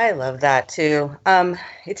 I love that too.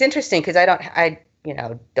 It's interesting because I don't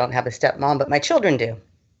have a stepmom, but my children do.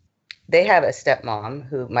 They have a stepmom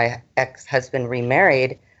who my ex-husband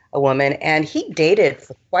remarried a woman, and he dated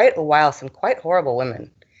for quite a while some quite horrible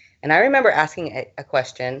women. And I remember asking a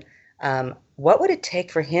question, what would it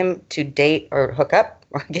take for him to date or hook up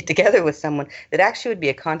or get together with someone that actually would be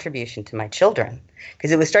a contribution to my children?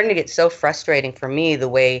 Because it was starting to get so frustrating for me the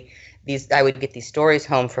way I would get these stories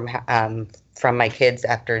home from my kids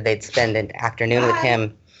after they'd spend an afternoon with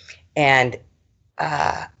him. And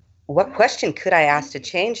what question could I ask to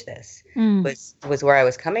change this was where I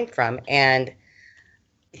was coming from. And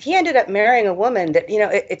he ended up marrying a woman that,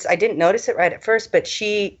 I didn't notice it right at first, but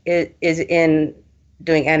she is in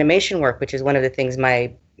doing animation work, which is one of the things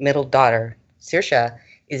my middle daughter Saoirse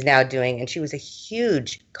is now doing, and she was a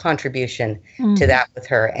huge contribution to that with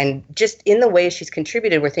her. And just in the ways she's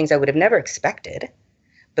contributed were things I would have never expected.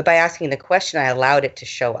 But by asking the question, I allowed it to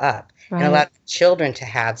show up and allowed children to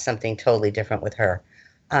have something totally different with her.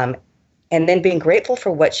 And then being grateful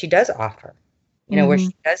for what she does offer, where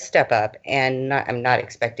she does step up. And I'm not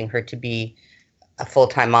expecting her to be a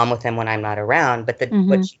full-time mom with them when I'm not around, but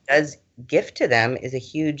what she does gift to them is a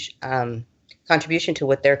huge contribution to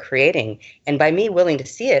what they're creating. And by me willing to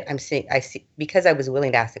see it, I see because I was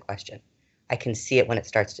willing to ask the question, I can see it when it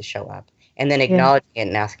starts to show up. And then acknowledging it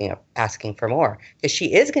and asking for more, because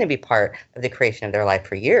she is going to be part of the creation of their life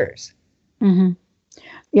for years.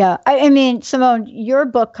 Yeah. I mean, Simone, your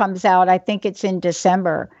book comes out, I think it's in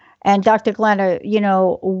December. And Dr. Glenna,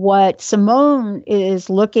 what Simone is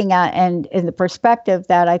looking at, and in the perspective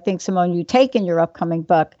that I think, Simone, you take in your upcoming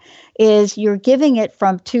book, is you're giving it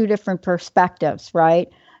from two different perspectives, right?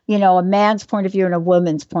 A man's point of view and a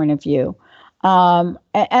woman's point of view. And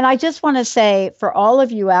I just want to say, for all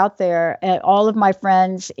of you out there, and all of my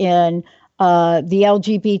friends in the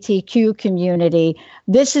LGBTQ community,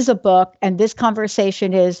 this is a book, and this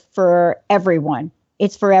conversation is for everyone.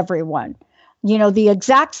 It's for everyone. The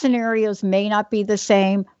exact scenarios may not be the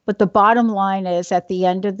same, but the bottom line is, at the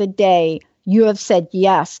end of the day, you have said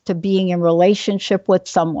yes to being in relationship with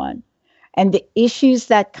someone. And the issues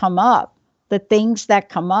that come up, the things that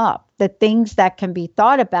come up, the things that can be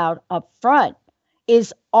thought about up front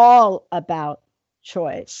is all about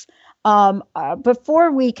choice.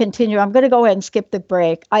 Before we continue, I'm going to go ahead and skip the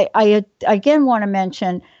break. I again want to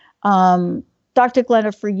mention, Dr.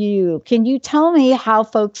 Glenna, for you, can you tell me how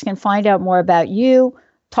folks can find out more about you,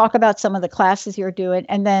 talk about some of the classes you're doing,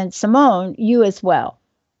 and then Simone, you as well?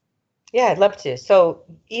 Yeah, I'd love to. So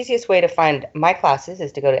easiest way to find my classes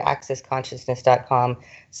is to go to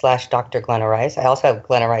accessconsciousness.com/Dr. Glenna Rice. I also have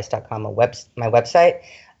glennarice.com, my website.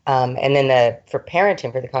 And then for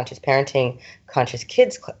parenting, for the Conscious Parenting, Conscious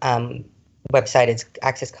Kids website, it's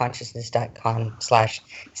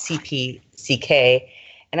accessconsciousness.com/CPCK.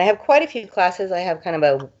 And I have quite a few classes. I have kind of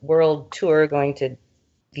a world tour going to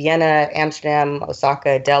Vienna, Amsterdam,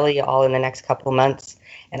 Osaka, Delhi, all in the next couple of months.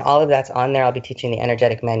 And all of that's on there. I'll be teaching the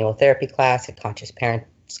energetic manual therapy class, a Conscious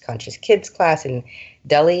Parents, Conscious Kids class in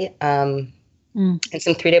Delhi, and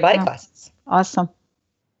some 3-day body classes. Awesome.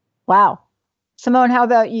 Wow. Simone, how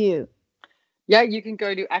about you? Yeah, you can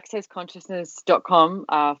go to accessconsciousness.com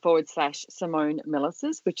 /Simone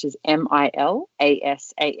Milasas, which is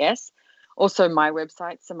MILASAS. Also, my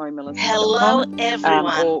website, Simone Milasas. Hello,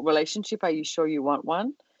 everyone. Or relationship, are you sure you want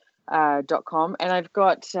one? .com. And I've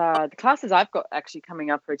got the classes I've got actually coming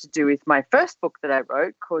up are to do with my first book that I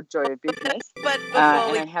wrote called Joy of Business. And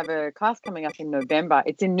I have a class coming up in November.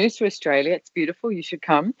 It's in Noosa, Australia. It's beautiful. You should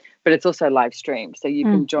come. But it's also live streamed. So you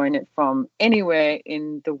can join it from anywhere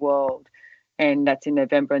in the world. And that's in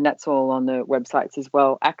November. And that's all on the websites as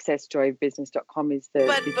well. accessjoyofbusiness.com is the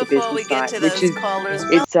business site.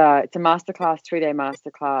 It's a masterclass, 3-day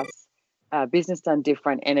masterclass. Business done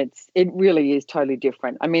different, and it really is totally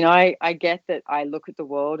different. I mean, I get that I look at the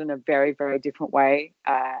world in a very, very different way,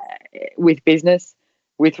 with business,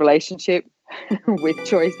 with relationship, with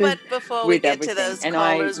choices, but before with we get everything. to those and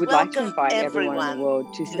callers, I would like to invite everyone in the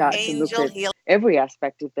world to start to look at every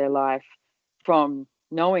aspect of their life from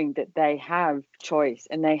knowing that they have choice,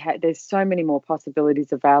 and there's so many more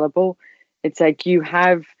possibilities available. It's like you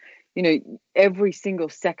have, every single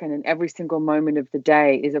second and every single moment of the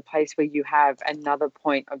day is a place where you have another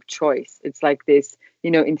point of choice. It's like this,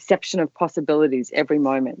 inception of possibilities every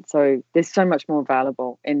moment. So there's so much more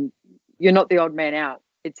available, and you're not the odd man out.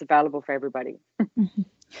 It's available for everybody.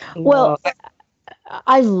 Well,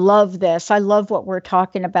 I love this. I love what we're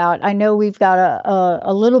talking about. I know we've got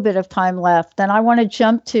a little bit of time left, and I want to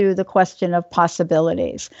jump to the question of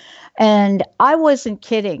possibilities. And I wasn't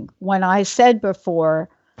kidding when I said before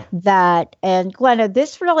that, and Glenna,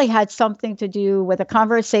 this really had something to do with a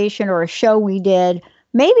conversation or a show we did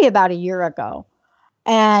maybe about a year ago.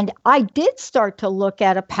 And I did start to look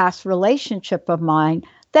at a past relationship of mine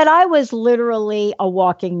that I was literally a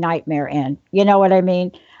walking nightmare in. You know what I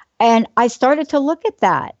mean? And I started to look at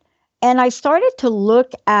that. And I started to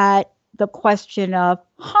look at the question of,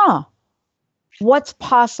 what's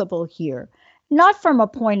possible here? Not from a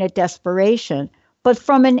point of desperation, but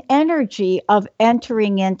from an energy of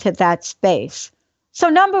entering into that space. So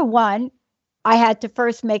number one, I had to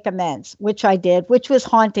first make amends, which I did, which was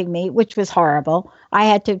haunting me, which was horrible. I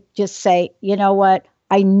had to just say, you know what?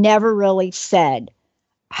 I never really said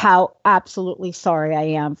how absolutely sorry I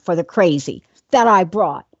am for the crazy that I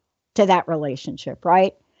brought to that relationship,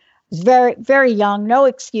 right? I was very, very young, no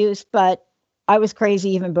excuse, but I was crazy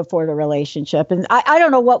even before the relationship. And I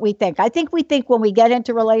don't know what we think. I think we think when we get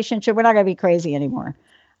into relationship, we're not going to be crazy anymore.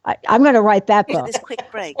 I'm going to write that book. This quick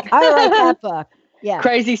break. I'll write that book. Yeah.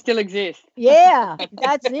 Crazy still exists. Yeah,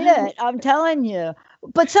 that's it. I'm telling you.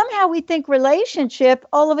 But somehow we think relationship,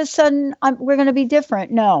 all of a sudden we're going to be different.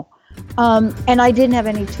 No. And I didn't have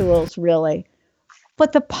any tools really.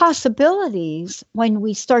 But the possibilities, when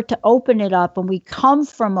we start to open it up and we come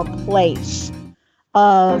from a place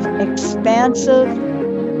of expansive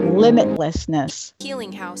limitlessness,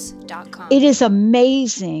 healinghouse.com. it is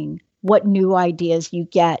amazing what new ideas you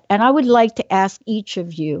get. And I would like to ask each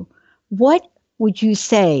of you, what would you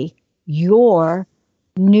say your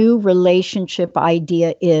new relationship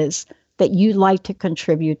idea is that you'd like to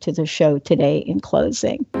contribute to the show today in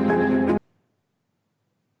closing?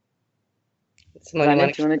 Simone,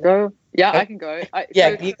 do you want to go? Yeah, I can go.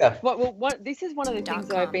 You go. What this is one of the things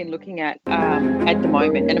that I've been looking at the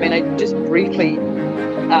moment. And I mean, I just briefly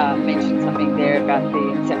mentioned something there about the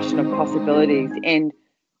inception of possibilities. And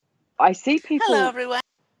I see people... Hello, everyone.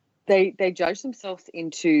 They judge themselves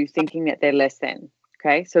into thinking that they're less than.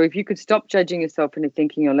 Okay, so if you could stop judging yourself into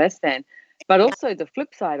thinking you're less than, but also the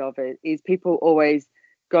flip side of it is people always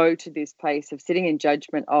go to this place of sitting in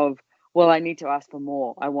judgment of, well, I need to ask for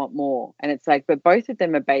more. I want more. And it's like, but both of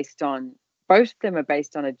them are based on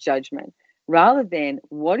a judgment rather than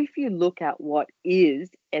what if you look at what is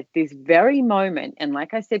at this very moment. And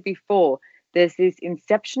like I said before, there's this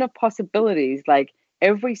inception of possibilities, like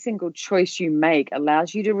every single choice you make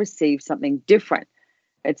allows you to receive something different.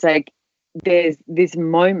 It's like there's this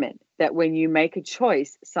moment that when you make a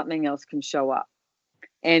choice, something else can show up.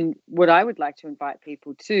 And what I would like to invite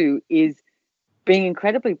people to is being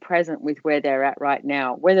incredibly present with where they're at right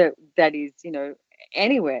now, whether that is,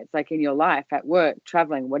 anywhere. It's like in your life, at work,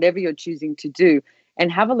 traveling, whatever you're choosing to do,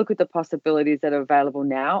 and have a look at the possibilities that are available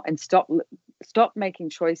now and stop making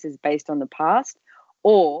choices based on the past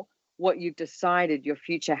or what you've decided your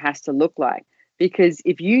future has to look like. Because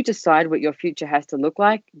if you decide what your future has to look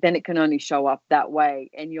like, then it can only show up that way.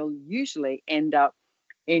 And you'll usually end up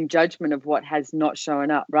in judgment of what has not shown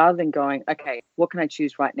up rather than going, okay, what can I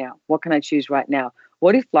choose right now? What can I choose right now?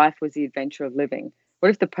 What if life was the adventure of living? What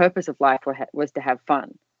if the purpose of life was to have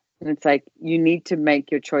fun? And it's like you need to make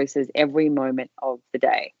your choices every moment of the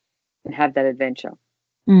day and have that adventure.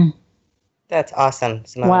 That's awesome,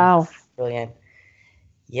 Simone. Wow. Brilliant.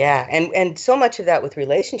 Yeah, and so much of that with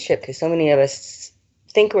relationship, because so many of us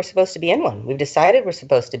think we're supposed to be in one. We've decided we're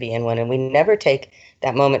supposed to be in one, and we never take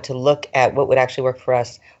that moment to look at what would actually work for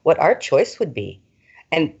us, what our choice would be.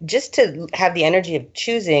 And just to have the energy of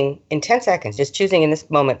choosing in 10 seconds, just choosing in this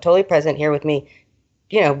moment, totally present here with me,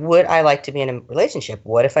 would I like to be in a relationship?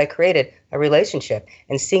 What if I created a relationship?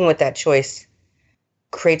 And seeing what that choice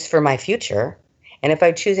creates for my future. And if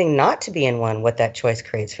I'm choosing not to be in one, what that choice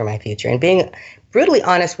creates for my future. And being brutally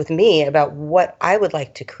honest with me about what I would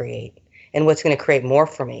like to create and what's going to create more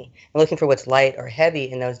for me. And looking for what's light or heavy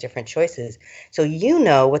in those different choices. So you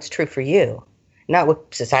know what's true for you. Not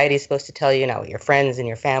what society is supposed to tell you, not what your friends and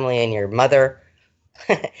your family and your mother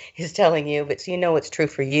is telling you, but so you know what's true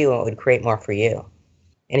for you and what would create more for you.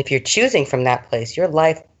 And if you're choosing from that place, your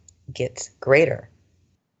life gets greater.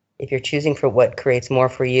 If you're choosing for what creates more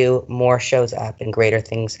for you, more shows up and greater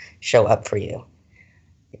things show up for you.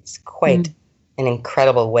 It's quite an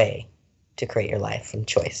incredible way to create your life from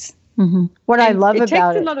choice. Mm-hmm. What I love about it. It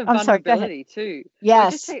takes a lot of vulnerability too.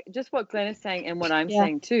 Yes. Just what Glenna's saying and what I'm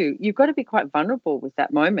saying too. You've got to be quite vulnerable with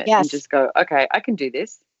that moment and just go, okay, I can do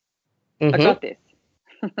this. I got this.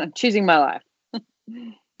 I'm choosing my life.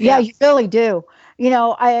 Yeah, you really do.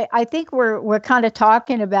 I think we're kind of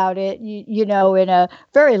talking about it, in a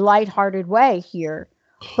very lighthearted way here,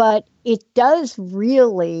 but it does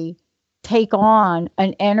really take on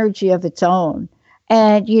an energy of its own.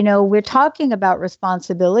 And, we're talking about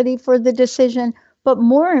responsibility for the decision, but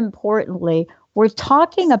more importantly, we're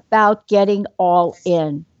talking about getting all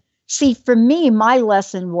in. See, for me, my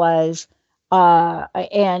lesson was,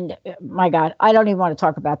 and my God, I don't even want to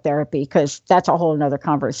talk about therapy because that's a whole nother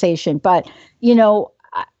conversation. But, you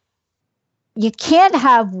can't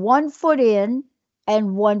have one foot in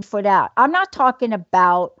and one foot out. I'm not talking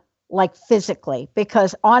about like physically,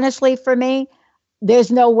 because honestly, for me,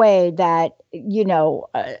 there's no way that,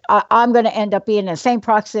 I'm going to end up being in the same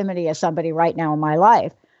proximity as somebody right now in my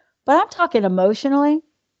life. But I'm talking emotionally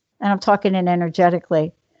and I'm talking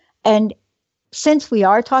energetically. And since we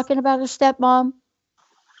are talking about a stepmom,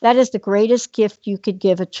 that is the greatest gift you could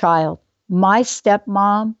give a child. My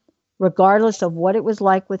stepmom, regardless of what it was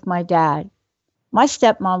like with my dad, my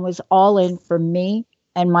stepmom was all in for me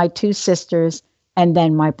and my two sisters and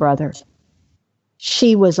then my brother.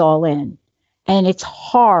 She was all in. And it's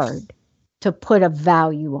hard to put a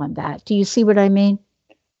value on that. Do you see what I mean?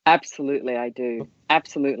 Absolutely, I do.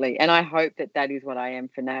 Absolutely. And I hope that that is what I am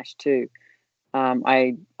for Nash too.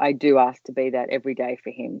 I do ask to be that every day for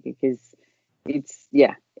him, because it's,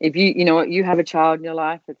 if you know what, you have a child in your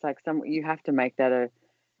life, it's like you have to make that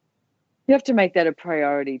a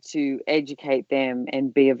priority to educate them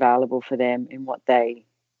and be available for them in what they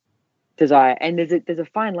desire. And there's a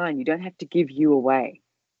fine line. You don't have to give you away.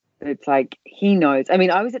 It's like he knows. I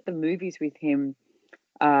mean, I was at the movies with him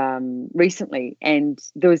recently, and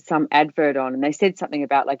there was some advert on, and they said something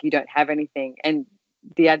about like, you don't have anything, and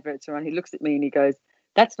the adverts are on. He looks at me and he goes,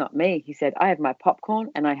 "That's not me." He said, "I have my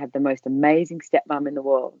popcorn and I have the most amazing stepmom in the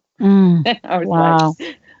world." I was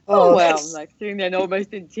like, oh wow. I'm like sitting there and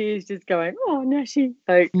almost in tears, just going, "Oh, Nashi."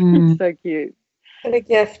 Like, it's so cute. What a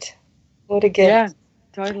gift. What a gift. Yeah,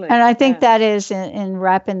 totally. And I think that is, in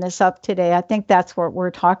wrapping this up today, I think that's what we're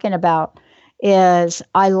talking about. Is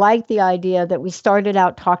I like the idea that we started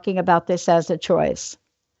out talking about this as a choice.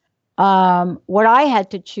 What I had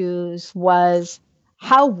to choose was,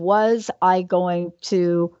 how was I going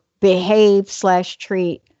to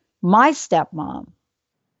behave/treat my stepmom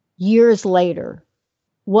years later?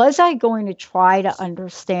 Was I going to try to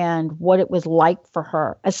understand what it was like for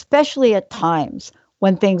her, especially at times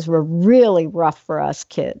when things were really rough for us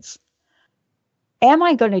kids? Am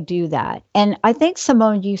I going to do that? And I think,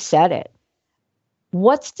 Simone, you said it.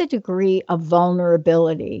 What's the degree of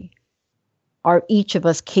vulnerability are each of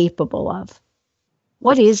us capable of?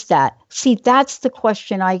 What is that? See, that's the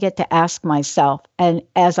question I get to ask myself. And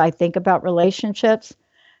as I think about relationships,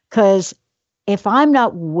 because if I'm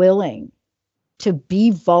not willing to be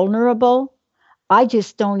vulnerable, I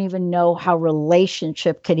just don't even know how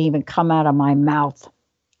relationship can even come out of my mouth.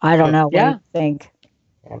 I don't know. What do you think?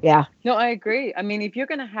 Yeah. No, I agree. I mean, if you're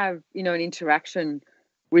going to have, an interaction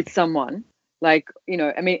with someone, like,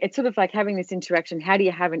 I mean, it's sort of like having this interaction. How do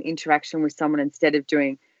you have an interaction with someone instead of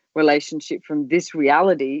doing relationship from this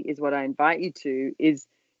reality, is what I invite you to, is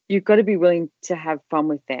you've got to be willing to have fun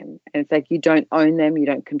with them. And it's like, you don't own them, you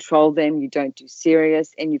don't control them, you don't do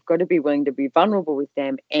serious, and you've got to be willing to be vulnerable with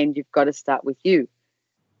them, and you've got to start with you.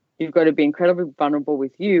 You've got to be incredibly vulnerable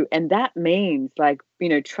with you. And that means like,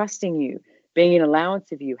 trusting you, being an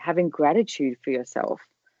allowance of you, having gratitude for yourself,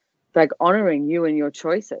 like honoring you and your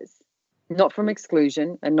choices. Not from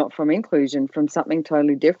exclusion and not from inclusion, from something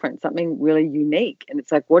totally different, something really unique. And it's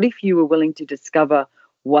like, what if you were willing to discover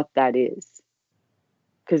what that is?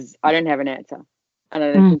 Because I don't have an answer. And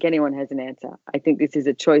I don't think anyone has an answer. I think this is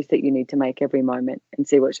a choice that you need to make every moment and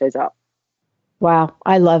see what shows up. Wow.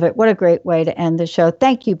 I love it. What a great way to end the show.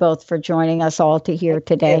 Thank you both for joining us all to hear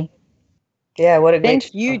today. Yeah, what a great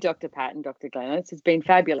Thank you, Dr. Pat and Dr. Glenna. This has been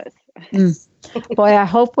fabulous. Boy, I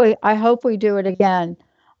hope we do it again.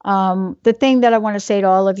 The thing that I want to say to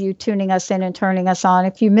all of you tuning us in and turning us on,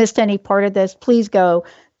 if you missed any part of this, please go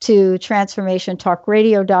to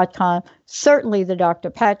transformationtalkradio.com, certainly the Dr.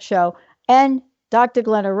 Pat Show, and Dr.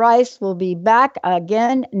 Glenna Rice will be back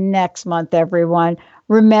again next month, everyone.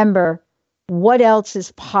 Remember, what else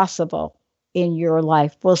is possible in your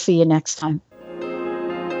life? We'll see you next time.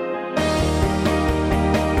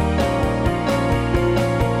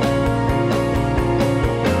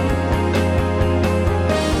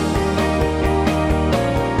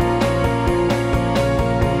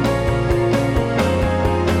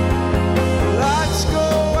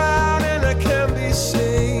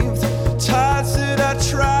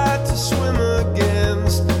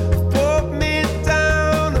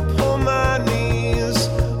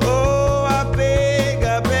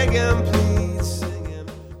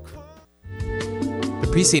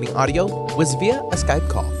 Preceding audio was via a Skype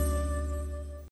call.